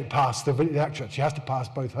get it past the electorate. She has to pass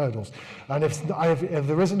both hurdles. And if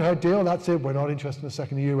there isn't her deal, that's it. We're not interested in a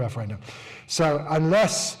second EU referendum. So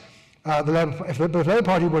unless if the Labour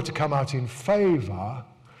Party were to come out in favour,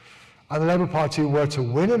 and the Labour Party were to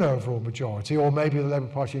win an overall majority, or maybe the Labour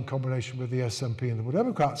Party in combination with the SNP and the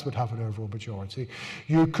Democrats would have an overall majority,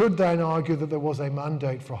 you could then argue that there was a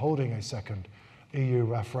mandate for holding a second EU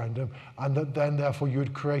referendum, and that then therefore you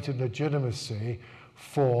would create a legitimacy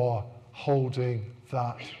for holding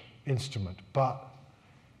that instrument. But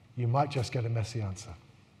you might just get a messy answer.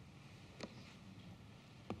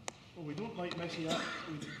 Well, we don't like messy answers.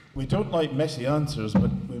 We don't like messy answers,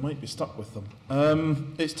 but we might be stuck with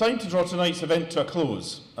them. It's time to draw tonight's event to a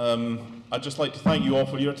close. I'd just like to thank you all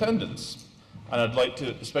for your attendance. And I'd like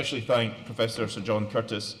to especially thank Professor Sir John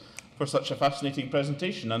Curtice for such a fascinating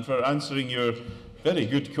presentation and for answering your very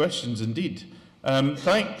good questions indeed.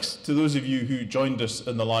 Thanks to those of you who joined us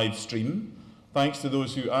in the live stream. Thanks to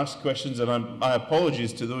those who asked questions, and my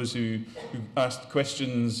apologies to those who asked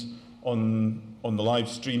questions on the live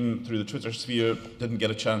stream through the Twitter sphere, didn't get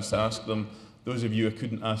a chance to ask them. Those of you who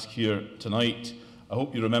couldn't ask here tonight, I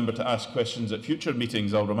hope you remember to ask questions at future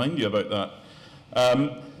meetings. I'll remind you about that.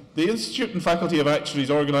 The Institute and Faculty of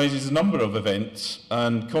Actuaries organises a number of events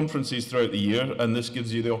and conferences throughout the year, and this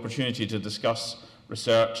gives you the opportunity to discuss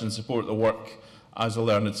research and support the work as a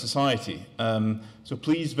learned society. So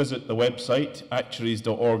please visit the website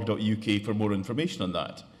actuaries.org.uk for more information on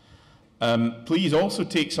that. Please also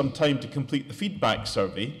take some time to complete the feedback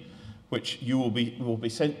survey, which will be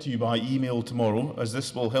sent to you by email tomorrow, as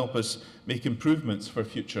this will help us make improvements for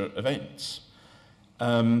future events.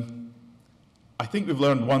 I think we've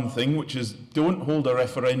learned one thing, which is don't hold a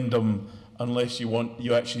referendum unless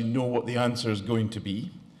you actually know what the answer is going to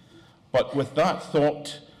be. But with that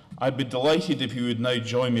thought, I'd be delighted if you would now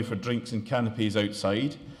join me for drinks and canapes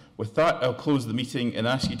outside. With that, I'll close the meeting and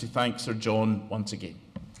ask you to thank Sir John once again.